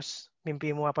 terus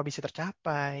mimpimu apa bisa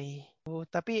tercapai.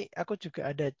 Tapi aku juga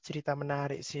ada cerita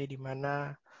menarik sih di mana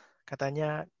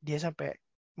katanya dia sampai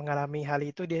mengalami hal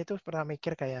itu, dia itu pernah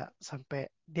mikir kayak sampai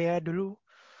dia dulu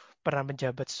pernah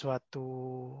menjabat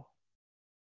suatu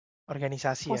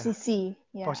organisasi ya, Posisi,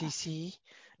 ya. posisi,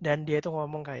 dan dia itu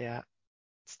ngomong kayak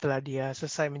setelah dia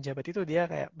selesai menjabat itu dia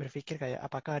kayak berpikir kayak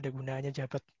apakah ada gunanya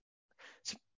jabat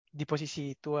di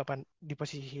posisi itu apa di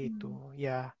posisi itu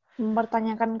ya.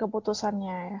 Mempertanyakan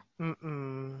keputusannya ya.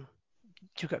 mm-mm,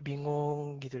 juga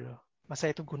bingung gitu loh, masa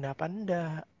itu guna apa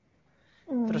enggak,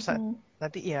 terus Mhm.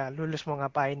 nanti ya lulus mau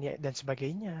ngapain ya dan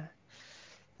sebagainya.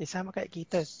 Ya sama kayak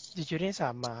kita, jujurnya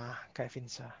sama kayak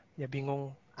Vinsa, ya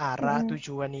bingung arah Mhm.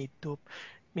 tujuan hidup,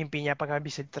 mimpinya apakah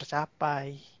bisa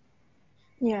tercapai.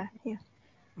 Ya, ya.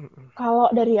 Mm-mm.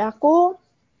 Kalau dari aku,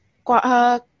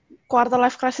 quarter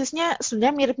life crisis-nya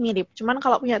sebenarnya mirip-mirip. Cuman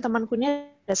kalau punya temanku ini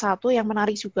ada satu yang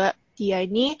menarik juga. Dia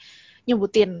ini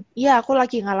nyebutin, iya aku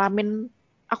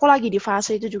lagi di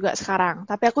fase itu juga sekarang.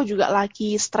 Tapi aku juga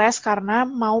lagi stres karena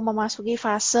mau memasuki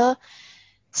fase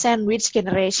sandwich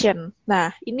generation.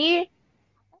 Nah, ini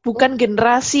bukan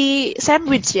generasi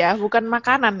sandwich ya, bukan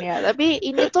makanan ya. Tapi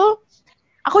ini tuh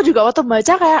aku juga waktu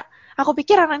baca kayak aku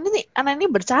pikir anak ini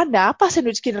bercanda apa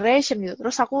sandwich generation gitu.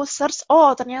 Terus aku search,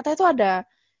 oh ternyata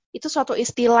itu suatu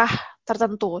istilah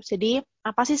tertentu. Jadi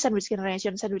apa sih sandwich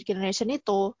generation? Sandwich generation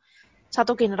itu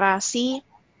satu generasi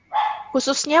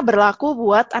khususnya berlaku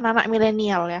buat anak-anak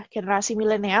milenial ya, generasi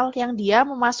milenial yang dia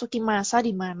memasuki masa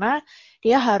di mana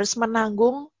dia harus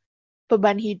menanggung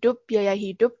beban hidup, biaya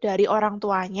hidup dari orang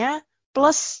tuanya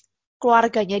plus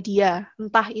keluarganya dia.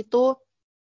 Entah itu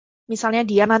misalnya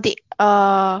dia nanti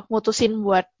dia mutusin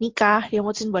buat nikah,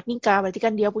 berarti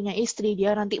kan dia punya istri,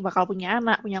 dia nanti bakal punya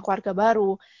anak, punya keluarga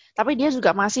baru. Tapi dia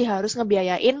juga masih harus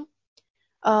ngebiayain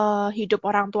hidup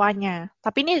orang tuanya.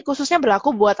 Tapi ini khususnya berlaku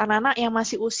buat anak-anak yang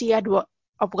masih usia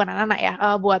bukan anak-anak ya,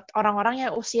 buat orang-orang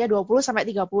yang usia 20 sampai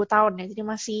 30 tahun ya. Jadi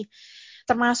masih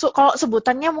termasuk kalau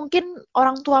sebutannya mungkin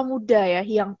orang tua muda ya,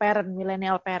 young parent,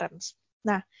 millennial parents.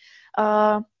 Nah,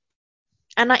 uh,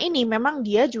 anak ini memang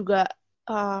dia juga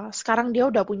sekarang dia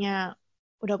udah punya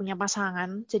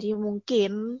pasangan, jadi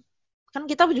mungkin kan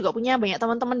kita juga punya banyak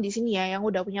teman-teman di sini ya yang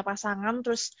udah punya pasangan,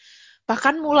 terus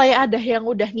bahkan mulai ada yang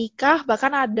udah nikah,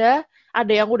 bahkan ada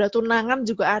yang udah tunangan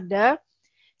juga ada.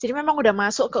 Jadi memang udah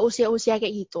masuk ke usia-usia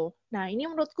kayak gitu. Nah, ini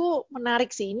menurutku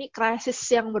menarik sih. Ini krisis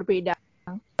yang berbeda.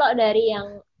 Kalau dari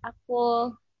yang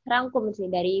aku rangkum sih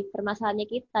dari permasalahannya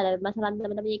kita, dari permasalahan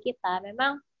teman-temannya kita,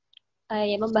 memang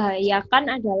yang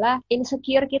membahayakan adalah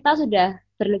insecure kita sudah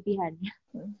berlebihan.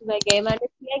 Sebagai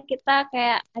manusia kita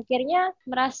kayak akhirnya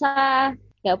merasa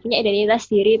nggak punya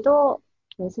identitas diri itu,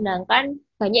 sedangkan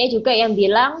banyak juga yang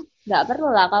bilang nggak perlu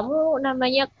lah kamu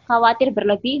namanya khawatir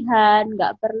berlebihan,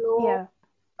 nggak perlu Iya.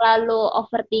 lalu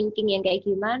overthinking yang kayak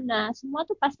gimana. Semua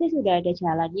tuh pasti sudah ada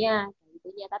jalannya, gitu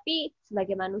ya. Tapi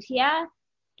sebagai manusia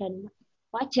dan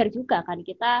wajar juga kan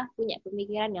kita punya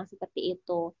pemikiran yang seperti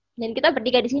itu. Dan kita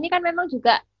bertiga di sini kan memang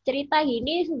juga cerita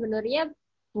ini sebenarnya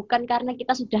bukan karena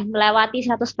kita sudah melewati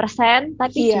 100%,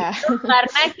 tapi Iya, justru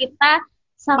karena kita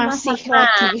masih sama-sama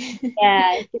lagi. ya,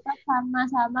 kita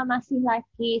sama-sama masih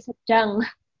lagi sedang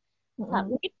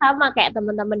Mm-mm. mungkin sama kayak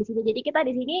teman-teman di sini. Jadi kita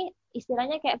di sini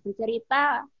istilahnya kayak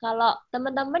bercerita kalau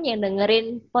teman-teman yang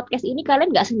dengerin podcast ini kalian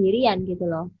nggak sendirian gitu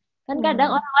loh. Kan kadang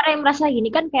Mm. orang-orang yang merasa gini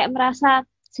kan kayak merasa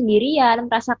sendirian,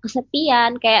 merasa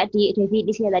kesepian, kayak di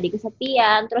definisinya tadi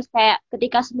kesepian. Terus kayak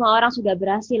ketika semua orang sudah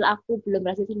berhasil, aku belum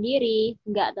berhasil sendiri.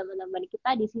 Enggak, teman-teman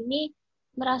kita di sini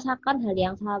merasakan hal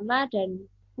yang sama dan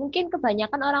mungkin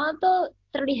kebanyakan orang tuh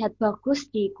terlihat bagus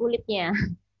di kulitnya.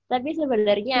 Tapi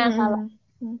sebenarnya kalau Mm-mm.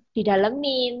 Mm.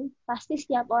 didalemin, pasti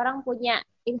setiap orang punya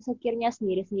insecure-nya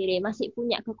sendiri-sendiri, masih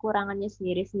punya kekurangannya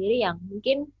sendiri-sendiri yang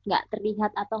mungkin nggak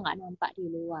terlihat atau nggak nampak di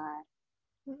luar.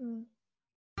 Mm-mm.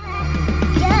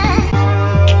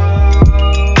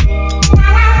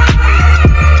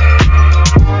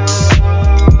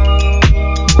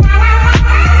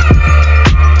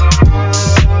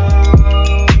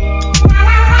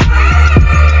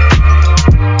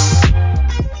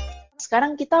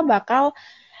 Sekarang kita bakal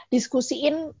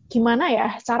diskusiin gimana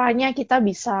ya caranya kita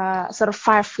bisa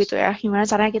survive gitu ya. Gimana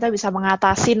caranya kita bisa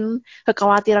mengatasin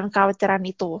kekhawatiran-kekhawatiran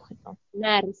itu. Gitu.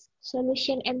 Benar,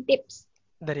 solution and tips.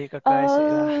 Dari kakak sih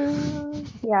lah.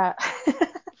 Ya,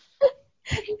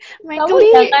 Kamu Michael,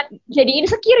 jangan jadi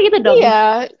insecure gitu dong.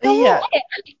 iya, Kamu, Iya,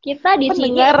 kita di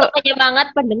sini pendengar, untuk penyemangat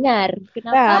pendengar. nah,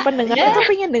 Kenapa pendengar Anda, itu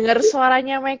pengen dengar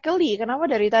suaranya Michael Lee. Kenapa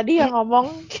dari tadi yang ngomong,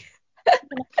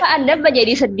 kenapa Anda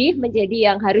menjadi sedih, menjadi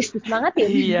yang harus disemangatin?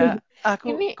 iya.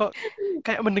 Aku ini, kok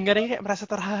kayak mendengarnya kayak merasa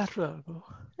terharu aku.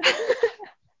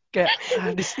 Kayak,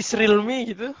 this is real me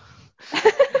gitu.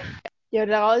 ya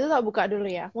udah kalau itu tak buka dulu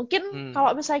ya. Mungkin Hmm,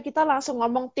 kalau misalnya kita langsung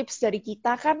ngomong tips dari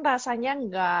kita kan rasanya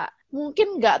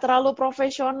mungkin nggak terlalu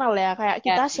profesional ya. Kayak Ya,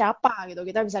 kita siapa gitu,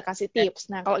 kita bisa kasih tips.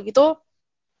 Nah kalau gitu,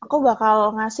 aku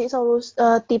bakal ngasih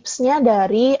tipsnya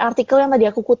dari artikel yang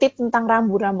tadi aku kutip tentang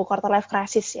rambu-rambu quarter life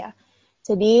crisis ya.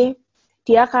 Jadi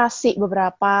dia kasih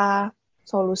beberapa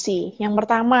solusi. Yang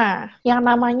pertama, yang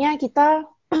namanya kita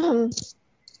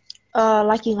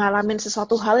lagi ngalamin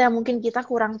sesuatu hal yang mungkin kita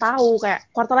kurang tahu. Kayak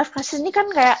quarter life crisis ini kan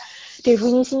kayak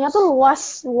definisinya tuh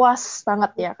luas luas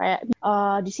banget ya. Kayak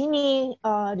di sini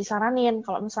disaranin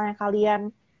kalau misalnya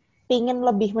kalian pingin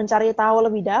lebih mencari tahu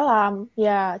lebih dalam,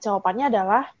 ya jawabannya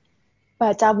adalah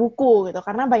baca buku gitu.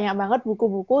 Karena banyak banget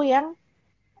buku-buku yang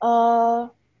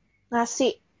uh,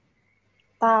 ngasih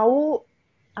tahu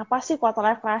apa sih quarter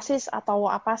life crisis atau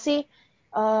apa sih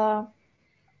uh,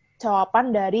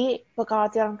 jawaban dari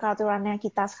kekhawatiran-kekhawatirannya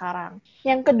kita sekarang.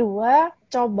 Yang kedua,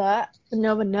 coba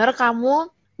benar-benar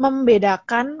kamu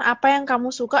membedakan apa yang kamu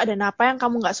suka dan apa yang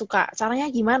kamu nggak suka. Caranya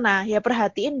gimana? Ya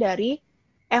perhatiin dari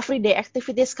everyday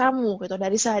activities kamu, gitu,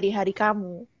 dari sehari-hari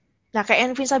kamu. Nah, kayak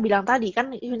yang Vinsa bilang tadi,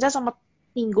 kan Vinsa sempat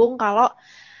nyinggung kalau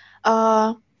uh,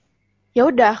 ya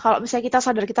udah kalau misalnya kita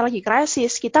sadar kita lagi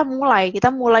krisis, kita mulai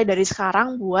dari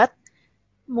sekarang buat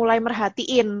mulai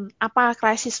merhatiin apa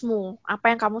krisismu,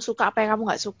 apa yang kamu suka, apa yang kamu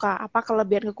nggak suka, apa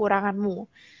kelebihan kekuranganmu.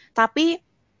 Tapi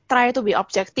try to be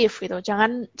objektif gitu.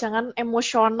 Jangan jangan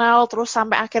emosional terus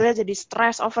sampai akhirnya jadi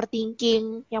stress,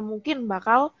 overthinking yang mungkin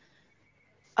bakal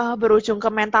berujung ke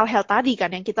mental health tadi kan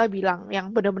yang kita bilang,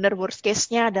 yang benar-benar worst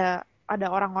case-nya ada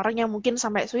orang-orang yang mungkin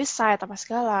sampai suicide apa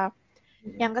segala.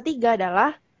 Yang ketiga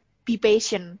adalah be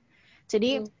patient.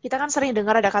 Jadi kita kan sering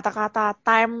dengar ada kata-kata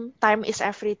time is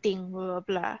everything, bla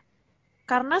bla.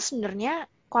 Karena sebenarnya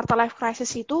quarter life crisis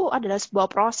itu adalah sebuah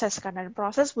proses kan, dan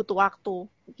proses butuh waktu.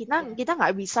 Kita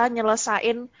nggak bisa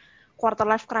nyelesain quarter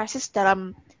life crisis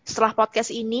setelah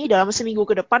podcast ini dalam seminggu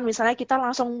ke depan misalnya kita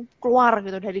langsung keluar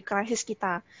gitu dari krisis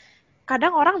kita.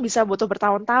 Kadang orang bisa butuh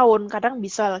bertahun-tahun, kadang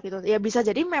bisa gitu. Ya bisa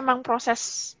jadi memang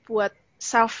proses buat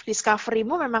self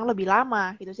discovery-mu memang lebih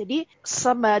lama gitu. Jadi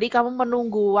sembari kamu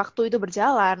menunggu waktu itu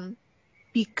berjalan,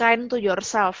 be kind to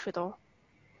yourself gitu.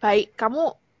 Baik,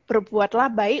 kamu berbuatlah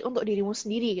baik untuk dirimu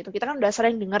sendiri gitu. Kita kan udah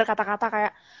sering dengar kata-kata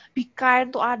kayak be kind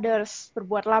to others,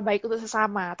 berbuatlah baik untuk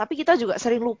sesama. Tapi kita juga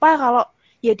sering lupa kalau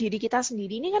ya diri kita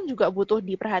sendiri ini kan juga butuh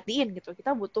diperhatiin gitu.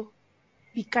 Kita butuh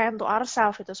be kind to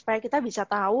ourselves gitu supaya kita bisa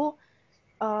tahu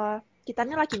uh, kita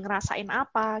ini lagi ngerasain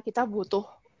apa, kita butuh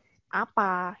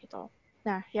apa gitu.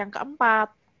 Nah, yang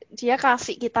keempat, dia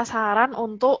kasih kita saran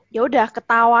untuk ya udah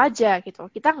ketawa aja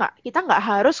gitu. Kita nggak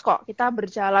harus kok kita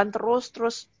berjalan terus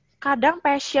kadang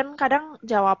passion, kadang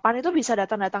jawaban itu bisa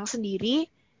datang-datang sendiri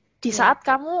di Ya. saat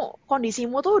kamu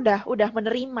kondisimu tuh udah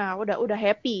menerima, udah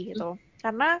happy gitu.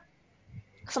 Karena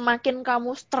semakin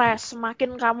kamu stres,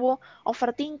 semakin kamu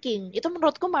overthinking, itu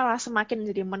menurutku malah semakin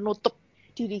jadi menutup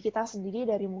diri kita sendiri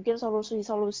dari mungkin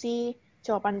solusi-solusi,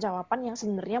 jawaban-jawaban yang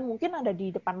sebenarnya mungkin ada di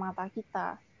depan mata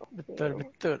kita. Betul, Oke.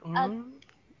 betul. Uh,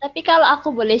 tapi kalau aku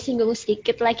boleh singgung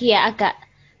sedikit lagi ya, agak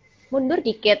mundur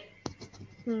dikit.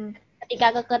 Hmm.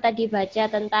 Ketika Keke tadi baca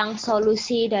tentang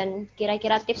solusi dan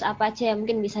kira-kira tips apa aja yang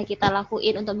mungkin bisa kita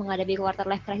lakuin untuk menghadapi quarter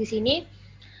life crisis ini,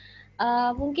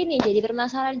 mungkin yang jadi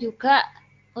permasalahan juga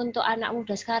untuk anak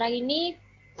muda sekarang ini,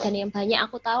 dan yang banyak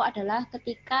aku tahu adalah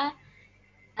ketika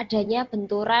adanya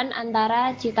benturan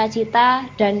antara cita-cita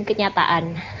dan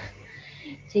kenyataan.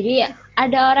 Jadi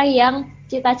ada orang yang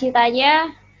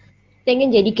cita-citanya pengen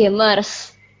jadi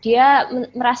gamers. Dia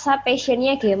merasa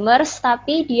passionnya gamers,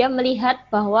 tapi dia melihat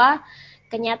bahwa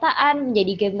kenyataan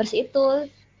menjadi gamers itu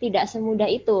tidak semudah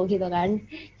itu gitu kan.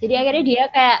 Jadi akhirnya dia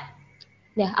kayak,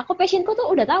 nah aku passionku tuh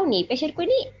udah tahu nih, passionku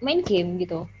ini main game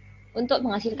gitu. Untuk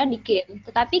menghasilkan di game.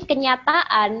 Tetapi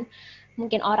kenyataan,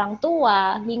 mungkin orang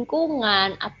tua,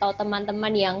 lingkungan, atau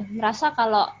teman-teman yang merasa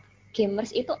kalau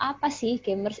gamers itu apa sih?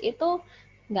 Gamers itu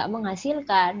nggak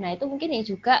menghasilkan. Nah itu mungkin yang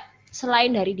juga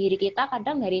selain dari diri kita,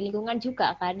 kadang dari lingkungan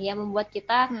juga kan, yang membuat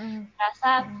kita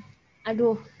merasa,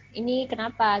 aduh ini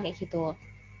kenapa kayak gitu.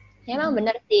 Ya, emang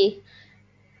bener sih,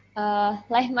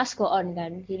 life must go on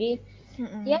kan. Jadi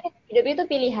ya hidup itu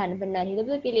pilihan, benar,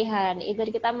 hidup itu pilihan. Either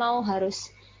kita mau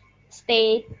harus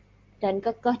stay dan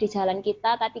kekeh di jalan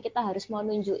kita, tapi kita harus mau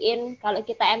nunjukin kalau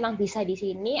kita emang bisa di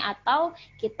sini, atau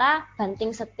kita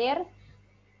banting setir,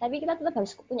 tapi kita tetap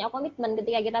harus punya komitmen.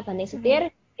 Ketika kita banting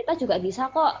setir, kita juga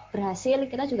bisa kok berhasil,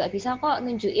 kita juga bisa kok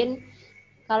nunjukin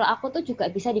kalau aku tuh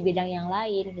juga bisa di bidang yang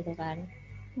lain gitu kan.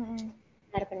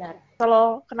 Benar-benar.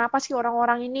 Kalau kenapa sih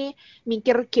orang-orang ini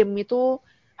mikir game itu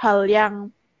hal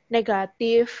yang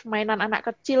negatif, mainan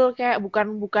anak kecil, kayak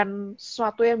bukan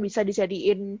sesuatu yang bisa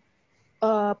dijadiin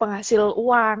penghasil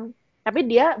uang, tapi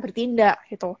dia bertindak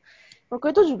gitu.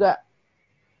 Menurutku itu juga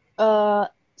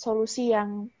solusi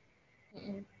yang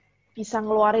bisa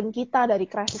ngeluarin kita dari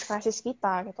krisis-krisis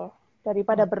kita gitu.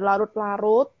 Daripada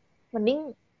berlarut-larut,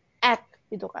 mending act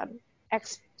gitu kan.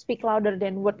 Act speak louder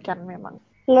than word kan memang.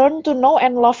 Learn to know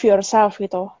and love yourself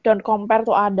gitu. Don't compare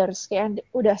to others. Kayak yang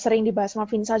udah sering dibahas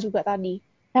sama Vinsa juga tadi.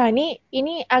 Nah, ini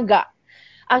agak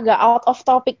out of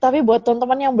topic, tapi buat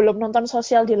teman-teman yang belum nonton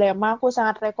Social Dilemma, aku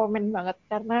sangat rekomen banget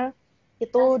karena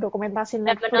itu dokumentasi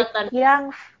Netflix Nonton.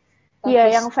 yang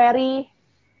yang very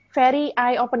very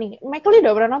eye opening. Michael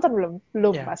udah pernah nonton belum?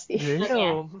 Belum Ya, pasti.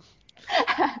 belum.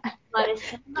 Harus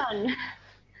nonton.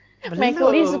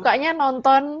 Michael Belum. sukanya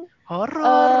nonton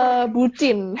Horor.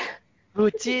 bucin.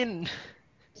 Bucin.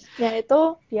 Ya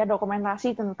itu dia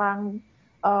dokumentasi tentang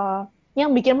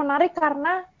yang bikin menarik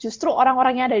karena justru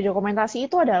orang-orang yang ada di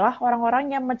dokumentasi itu adalah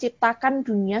orang-orang yang menciptakan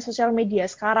dunia sosial media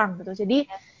sekarang gitu. Jadi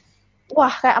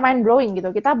wah kayak mind blowing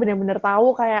gitu. Kita benar-benar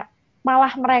tahu kayak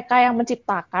malah mereka yang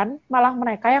menciptakan, malah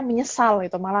mereka yang menyesal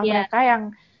gitu, malah Ya, mereka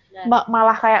yang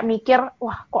malah kayak mikir,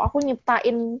 wah kok aku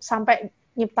sampai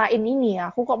nyiptain ini ya,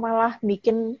 aku kok malah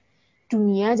bikin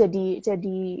dunia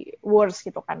jadi worse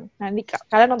gitu kan. Nah, ini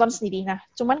kalian nonton sendiri. Nah,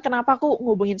 cuman kenapa aku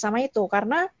ngubungin sama itu?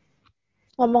 Karena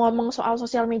ngomong-ngomong soal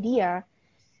sosial media,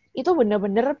 itu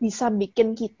benar-benar bisa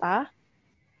bikin kita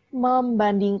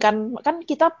membandingkan, kan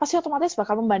kita pasti otomatis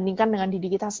bakal membandingkan dengan diri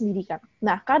kita sendiri kan.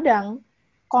 Nah, kadang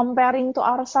comparing to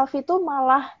ourselves itu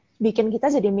malah bikin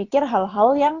kita jadi mikir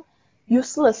hal-hal yang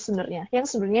useless sebenarnya.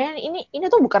 Yang sebenarnya ini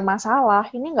tuh bukan masalah,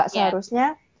 ini nggak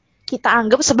seharusnya kita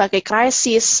anggap sebagai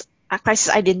krisis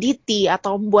identity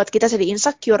atau membuat kita jadi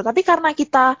insecure. Tapi karena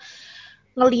kita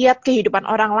ngelihat kehidupan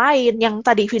orang lain yang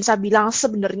tadi Vinsa bilang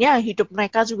sebenarnya hidup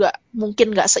mereka juga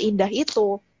mungkin nggak seindah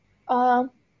itu.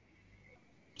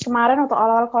 Kemarin waktu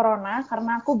awal-awal corona,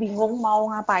 karena aku bingung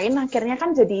mau ngapain, akhirnya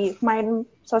kan jadi main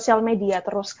sosial media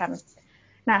terus kan.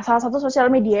 Nah, salah satu sosial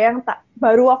media yang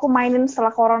baru aku mainin setelah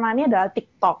corona ini adalah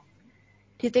TikTok.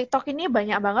 Di TikTok ini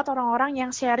banyak banget orang-orang yang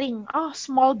sharing,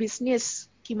 small business,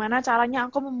 gimana caranya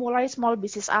aku memulai small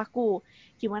business aku,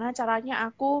 gimana caranya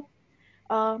aku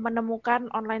menemukan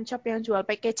online shop yang jual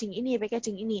packaging ini.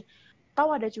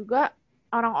 Tahu ada juga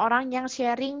orang-orang yang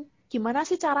sharing gimana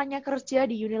sih caranya kerja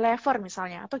di Unilever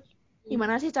misalnya, atau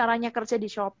gimana sih caranya kerja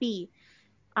di Shopee.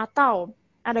 Atau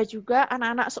ada juga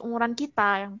anak-anak seumuran kita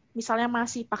yang misalnya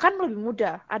masih, bahkan lebih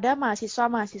muda, ada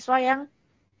mahasiswa-mahasiswa yang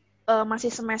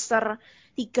masih semester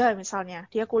 3 misalnya,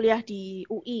 dia kuliah di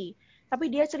UI, tapi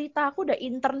dia cerita, aku udah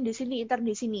intern di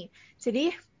sini.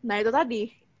 Jadi, nah itu tadi,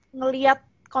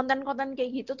 ngelihat konten-konten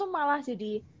kayak gitu tuh malah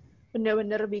jadi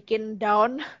bener-bener bikin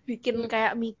down, bikin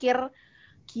kayak mikir,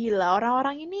 gila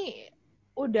orang-orang ini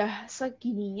udah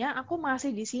segininya, aku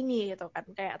masih di sini gitu kan.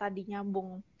 Kayak tadi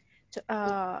nyambung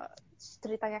eh,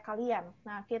 ceritanya kalian.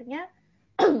 Nah akhirnya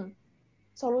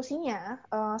solusinya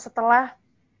setelah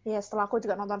aku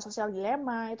juga nonton Social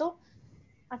Dilemma itu,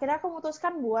 akhirnya aku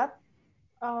memutuskan buat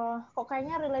kok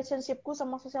kayaknya relationshipku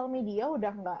sama sosial media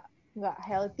udah nggak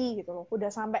healthy gitu loh. Udah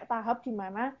sampai tahap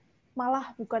dimana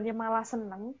malah bukannya malah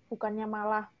seneng, bukannya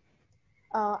malah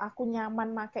aku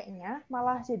nyaman makainya,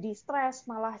 malah jadi stres,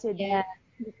 malah jadi Ya,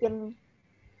 bikin.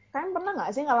 Kalian pernah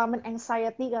nggak sih ngalamin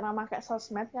anxiety karena pakai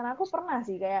sosmed? Karena aku pernah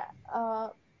sih kayak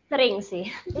sering sih.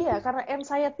 iya karena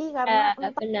anxiety karena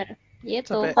entah Bener.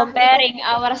 Itu Sampai itu. comparing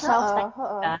ourselves Heeh, sama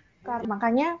heeh. mereka.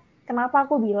 Makanya kenapa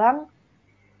aku bilang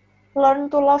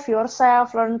learn to love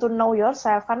yourself, learn to know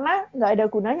yourself, karena nggak ada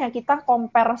gunanya kita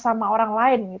compare sama orang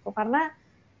lain gitu, karena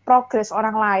progres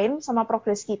orang lain sama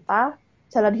progres kita,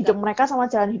 jalan hidup Nggak mereka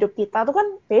sama jalan hidup kita itu kan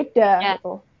beda beda.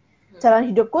 gitu. Jalan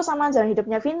hidupku sama jalan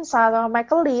hidupnya Vinsa sama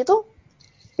Michael Lee itu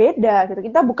beda gitu.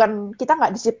 Kita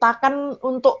nggak diciptakan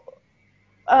untuk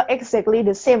exactly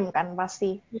the same kan,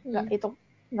 pasti nggak, itu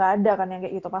nggak ada kan yang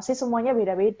kayak gitu, pasti semuanya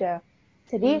beda-beda.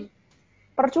 Jadi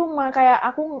percuma kayak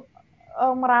aku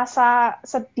merasa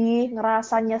sedih,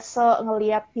 ngerasa nyesek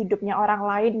ngelihat hidupnya orang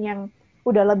lain yang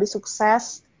udah lebih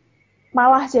sukses,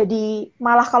 malah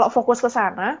kalau fokus ke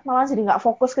sana, malah jadi nggak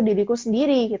fokus ke diriku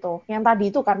sendiri gitu. Yang tadi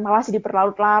itu kan malah jadi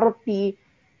berlarut-larut di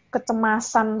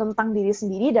kecemasan tentang diri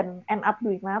sendiri dan end up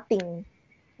doing nothing.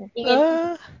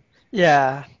 Ingin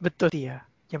ya betul sih ya.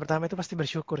 Yang pertama itu pasti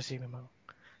bersyukur sih memang.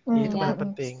 Ya, itu paling ya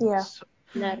penting. Iya.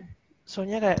 benar.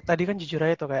 Soalnya kayak tadi kan jujur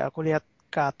aja tuh kayak aku lihat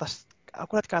ke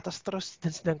atas terus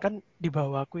dan sedangkan di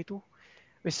bawahku itu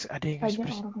wis ada yang Banyak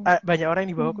orang. banyak orang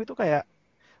yang di bawahku itu kayak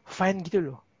fine gitu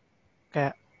loh.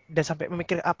 Kayak dan sampai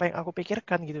memikir apa yang aku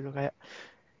pikirkan gitu loh, kayak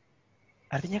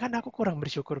artinya kan aku kurang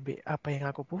bersyukur apa yang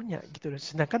aku punya gitu loh.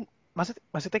 Sedangkan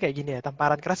maksudnya kayak gini ya,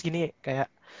 tamparan keras gini kayak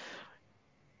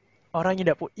orang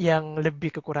yang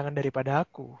lebih kekurangan daripada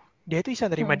aku, dia itu bisa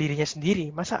nerima dirinya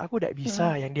sendiri. Masa aku tidak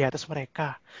bisa yang di atas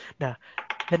mereka? Nah,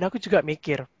 dan aku juga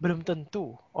mikir, belum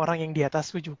tentu orang yang di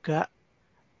atasku juga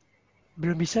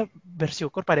belum bisa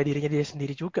bersyukur pada dirinya dia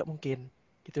sendiri juga mungkin.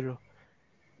 Gitu loh.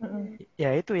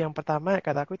 Ya itu yang pertama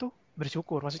kataku itu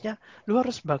bersyukur. Maksudnya lu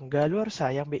harus bangga, lu harus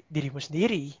sayang dirimu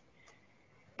sendiri.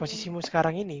 Posisimu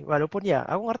sekarang ini, walaupun ya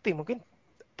aku ngerti mungkin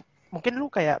mungkin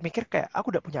lu kayak mikir kayak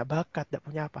aku udah punya bakat, udah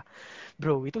punya apa.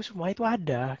 Bro, itu semua itu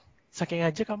ada. Saking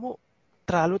aja kamu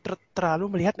terlalu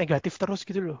melihat negatif terus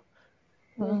gitu loh.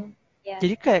 Ya,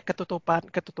 Jadi kayak ketutupan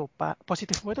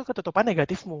positifmu itu ketutupan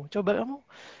negatifmu. Coba kamu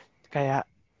kayak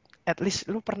at least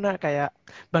lu pernah kayak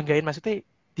banggain maksudnya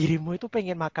dirimu itu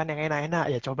pengen makan yang enak-enak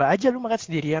ya coba aja lu makan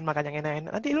sendirian makan yang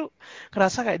enak-enak nanti lu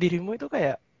ngerasa kayak dirimu itu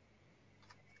kayak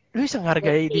lu bisa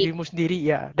menghargai worthy. dirimu sendiri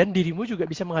ya dan dirimu juga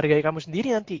bisa menghargai kamu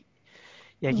sendiri nanti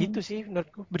ya gitu sih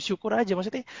menurutku bersyukur aja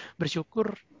maksudnya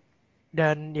bersyukur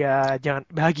dan ya jangan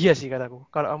bahagia sih kataku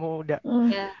kalau kamu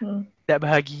Ya, udah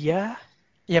bahagia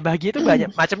ya bahagia itu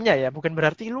banyak macamnya ya bukan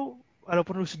berarti lu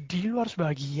walaupun lu sedih lu harus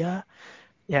bahagia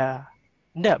ya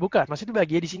enggak bukan maksudnya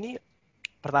bahagia di sini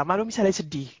pertama lu misalnya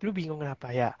sedih lu bingung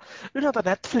kenapa ya lu nonton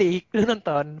Netflix lu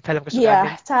nonton film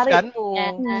Iya, cari. kesukaanmu ya.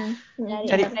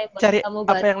 Cari cari apa yang buat cari kamu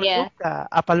apa yang lu bahagia. suka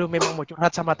apa lu memang mau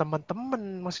curhat sama teman-teman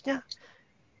maksudnya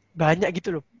banyak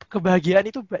gitu loh kebahagiaan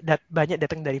itu banyak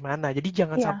datang dari mana jadi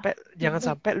Iya. jangan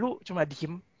sampai lu cuma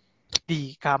diem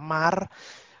di kamar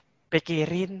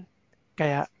pikirin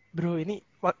kayak bro ini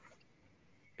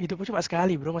hidupmu cuma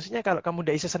sekali bro maksudnya kalau kamu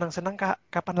udah bisa senang-senang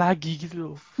kapan lagi gitu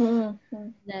loh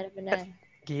Benar-benar.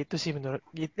 gitu sih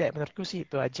menurutku sih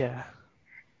itu aja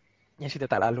yang sudah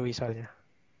tak lalui soalnya.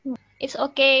 It's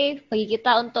okay bagi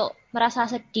kita untuk merasa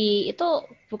sedih. Itu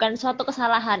bukan suatu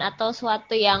kesalahan atau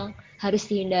suatu yang harus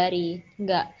dihindari.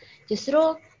 Enggak. Justru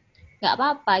nggak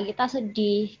apa-apa kita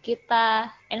sedih, kita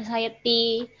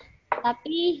anxiety.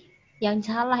 Tapi yang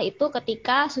salah itu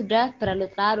ketika sudah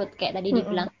berlarut-larut. Kayak tadi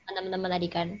dibilang sama teman-teman tadi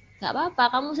kan. Nggak apa-apa,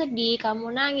 kamu sedih, kamu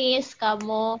nangis,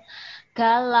 kamu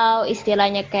galau,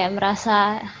 istilahnya kayak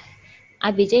merasa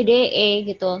ABCDE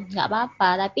gitu. Nggak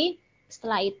apa-apa. Tapi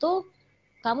setelah itu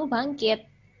kamu bangkit.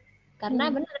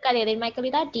 Karena benar kata Michael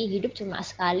tadi, hidup cuma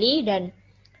sekali dan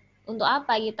untuk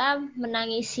apa kita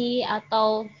menangisi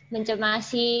atau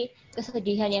mencemasi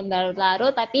kesedihan yang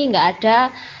berlarut-larut tapi nggak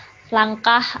ada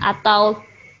langkah atau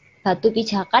batu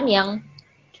pijakan yang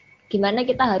gimana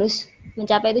kita harus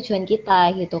mencapai tujuan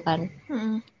kita gitu kan.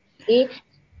 Jadi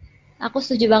aku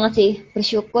setuju banget sih,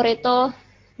 bersyukur itu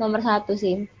nomor satu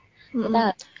sih.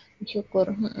 Kita harus bersyukur.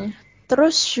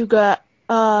 Terus juga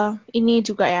ini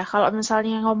juga ya, kalau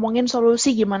misalnya ngomongin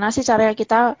solusi gimana sih caranya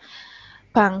kita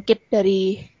bangkit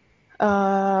dari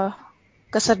eh,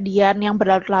 kesedihan yang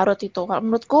berlarut-larut itu. Kalau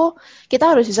menurutku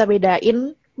kita harus bisa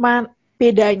bedain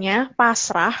bedanya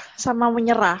pasrah sama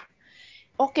menyerah.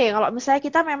 Oke, kalau misalnya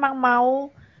kita memang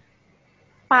mau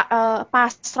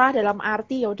pasrah dalam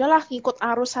arti ya udahlah ngikut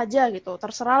arus saja gitu.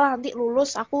 Terserahlah nanti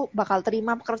lulus aku bakal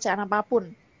terima pekerjaan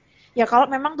apapun. Ya kalau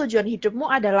memang tujuan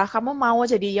hidupmu adalah kamu mau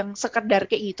jadi yang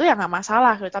sekedar kayak gitu ya nggak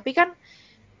masalah gitu. Tapi kan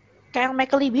kayak yang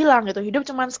Michael bilang gitu, hidup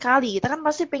cuma sekali. Kita kan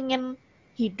pasti pengen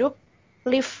hidup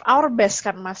live our best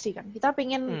kan masih kan. Kita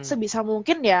pengen sebisa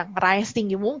mungkin ya ngeraih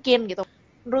setinggi mungkin gitu.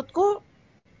 Menurutku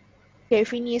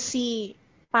definisi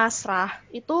pasrah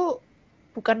itu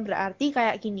bukan berarti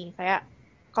kayak gini, kayak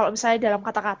kalau misalnya dalam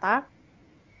kata-kata,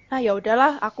 ya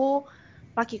udahlah aku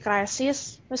lagi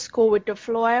krisis, wes go with the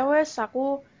flow ya wes,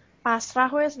 aku pasrah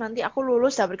wes, nanti aku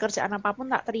lulus dari kerjaan apapun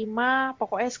tak terima,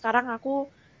 pokoknya sekarang aku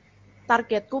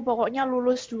targetku pokoknya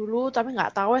lulus dulu tapi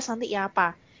nggak tahu wes nanti ya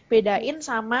apa. Bedain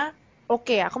sama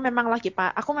oke, aku memang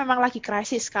lagi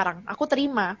krisis sekarang. Aku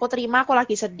terima aku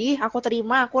lagi sedih, aku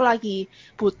terima aku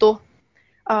uh,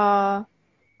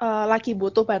 lagi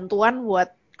butuh bantuan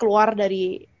buat keluar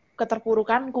dari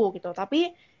keterpurukanku gitu.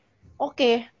 Tapi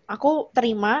oke, aku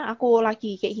terima, aku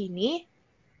lagi kayak gini,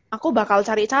 aku bakal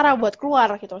cari cara buat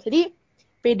keluar gitu. Jadi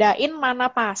bedain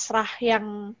mana pasrah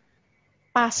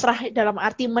dalam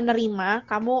arti menerima,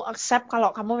 kamu accept kalau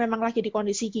kamu memang lagi di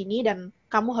kondisi gini dan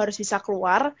kamu harus bisa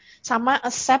keluar, sama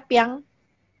accept yang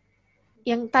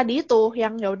tadi itu,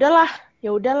 yang ya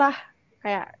udahlah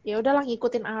kayak ya udahlah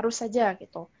ngikutin arus saja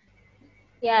gitu.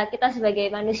 Ya, kita sebagai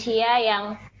manusia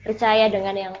yang percaya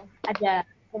dengan yang ada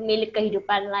pemilik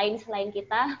kehidupan lain selain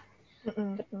kita,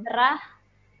 berserah,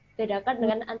 bedakan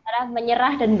dengan antara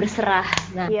menyerah dan berserah.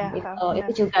 Nah, Iya,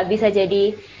 itu juga bisa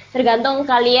jadi tergantung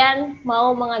kalian mau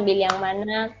mengambil yang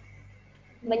mana.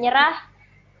 Menyerah,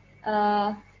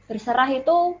 berserah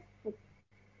itu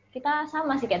kita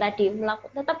sama sih kayak tadi,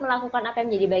 tetap melakukan apa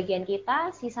yang menjadi bagian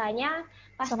kita, sisanya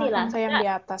pastilah serahkan ke yang di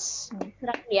atas.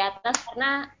 serahkan di atas,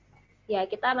 karena ya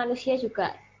kita manusia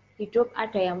juga hidup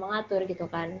ada yang mengatur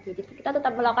gitu kan. Jadi kita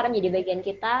tetap melakukan yang menjadi bagian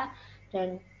kita,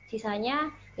 dan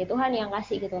sisanya ya Tuhan yang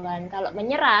kasih gitu kan. Kalau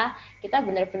menyerah, kita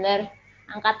benar-benar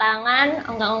angkat tangan,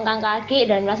 ongkang-ongkang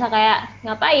kaki dan merasa kayak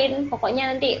ngapain,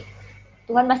 pokoknya nanti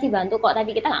Tuhan pasti bantu kok,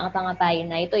 tapi kita nggak ngapa-ngapain.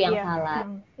 Nah itu yang salah.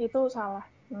 Itu salah.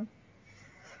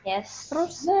 Yes.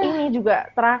 Terus ini juga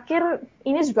terakhir,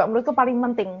 ini juga menurutku paling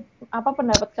penting. Apa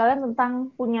pendapat kalian tentang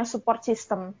punya support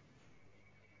system?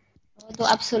 Itu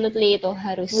absolutely itu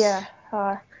harus. Iya,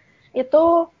 itu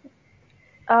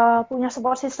punya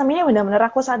support system ini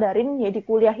benar-benar aku sadarin ya di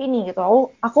kuliah ini gitu.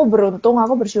 Aku beruntung,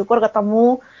 aku bersyukur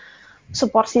ketemu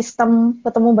support system,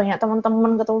 ketemu banyak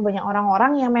teman-teman, ketemu banyak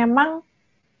orang-orang yang memang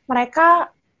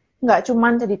mereka nggak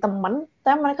cuma jadi teman,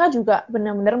 tapi mereka juga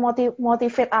benar-benar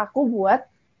motivate aku buat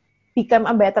become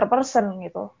a better person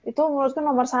gitu. Itu menurutku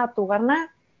nomor satu, karena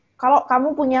kalau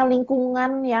kamu punya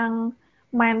lingkungan yang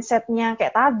mindsetnya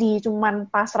kayak tadi, cuman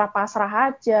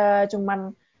pasrah-pasrah aja,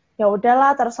 cuman ya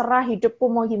udahlah terserah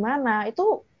hidupku mau gimana,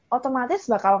 itu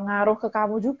otomatis bakal ngaruh ke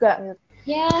kamu juga gitu.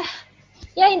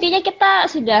 Ya intinya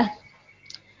kita sudah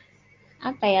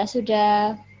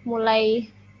sudah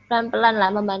mulai pelan-pelan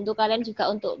lah membantu kalian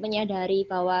juga untuk menyadari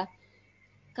bahwa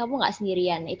kamu nggak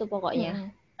sendirian, itu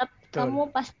pokoknya. Tetap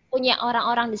kamu pasti punya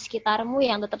orang-orang di sekitarmu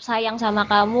yang tetap sayang sama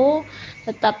kamu,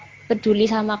 tetap peduli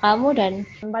sama kamu, dan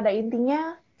pada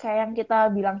intinya kayak yang kita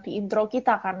bilang di intro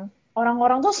kita kan,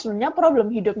 orang-orang tuh sebenarnya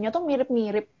problem hidupnya tuh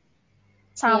mirip-mirip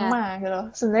sama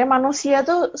gitu. Sebenarnya manusia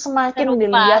tuh semakin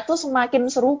dilihat tuh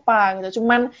semakin serupa gitu.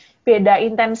 Cuman beda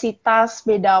intensitas,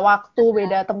 beda waktu,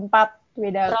 beda tempat,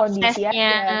 beda kondisi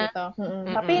aja gitu.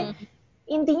 Tapi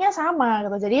intinya sama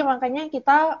gitu. Jadi makanya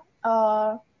kita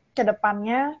ke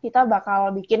depannya kita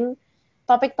bakal bikin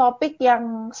topik-topik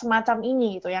yang semacam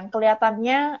ini gitu, yang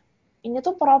kelihatannya ini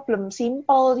tuh problem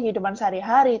simple di kehidupan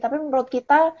sehari-hari, tapi menurut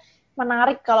kita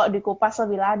menarik kalau dikupas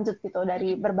lebih lanjut gitu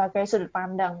dari berbagai sudut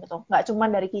pandang gitu. Nggak cuma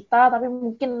dari kita, tapi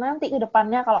mungkin nanti ke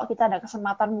depannya kalau kita ada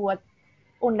kesempatan buat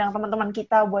undang teman-teman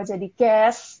kita buat jadi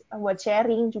guest, buat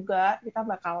sharing juga, kita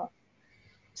bakal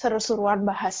seru-seruan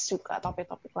bahas juga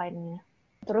topik-topik lainnya.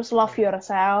 Terus love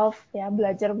yourself, ya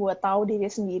belajar buat tahu diri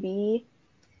sendiri,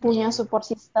 punya support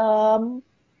system,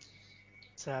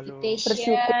 selalu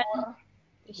bersyukur.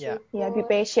 Ya, be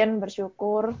patient,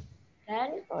 bersyukur.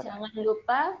 Dan jangan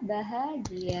lupa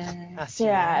bahagia.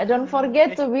 Ya, don't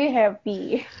forget to be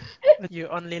happy.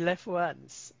 You only live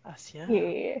once, Asya.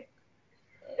 Yeah.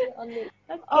 Oke.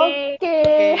 Oke. Oke,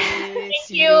 Thank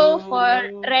see you you. for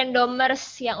randomers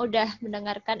yang udah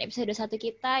mendengarkan episode 1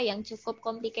 kita yang cukup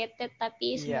complicated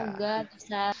tapi Iya. semoga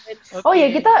bisa Oh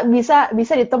ya, Oke. kita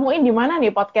bisa ditemuin di mana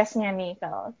nih podcastnya nih?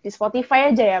 Kalau di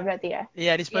Spotify aja ya berarti ya.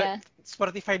 Iya di ya.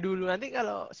 Spotify dulu, nanti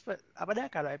kalau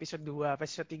kalau episode 2,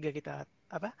 episode 3 kita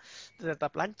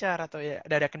tetap lancar atau ya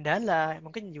ada kendala,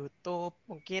 mungkin YouTube,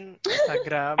 mungkin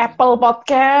Instagram. Apple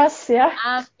Podcast ya.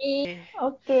 Amin.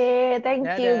 Oke,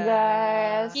 thank you Dadah.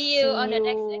 guys. See you See on the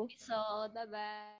next you. episode. Bye bye.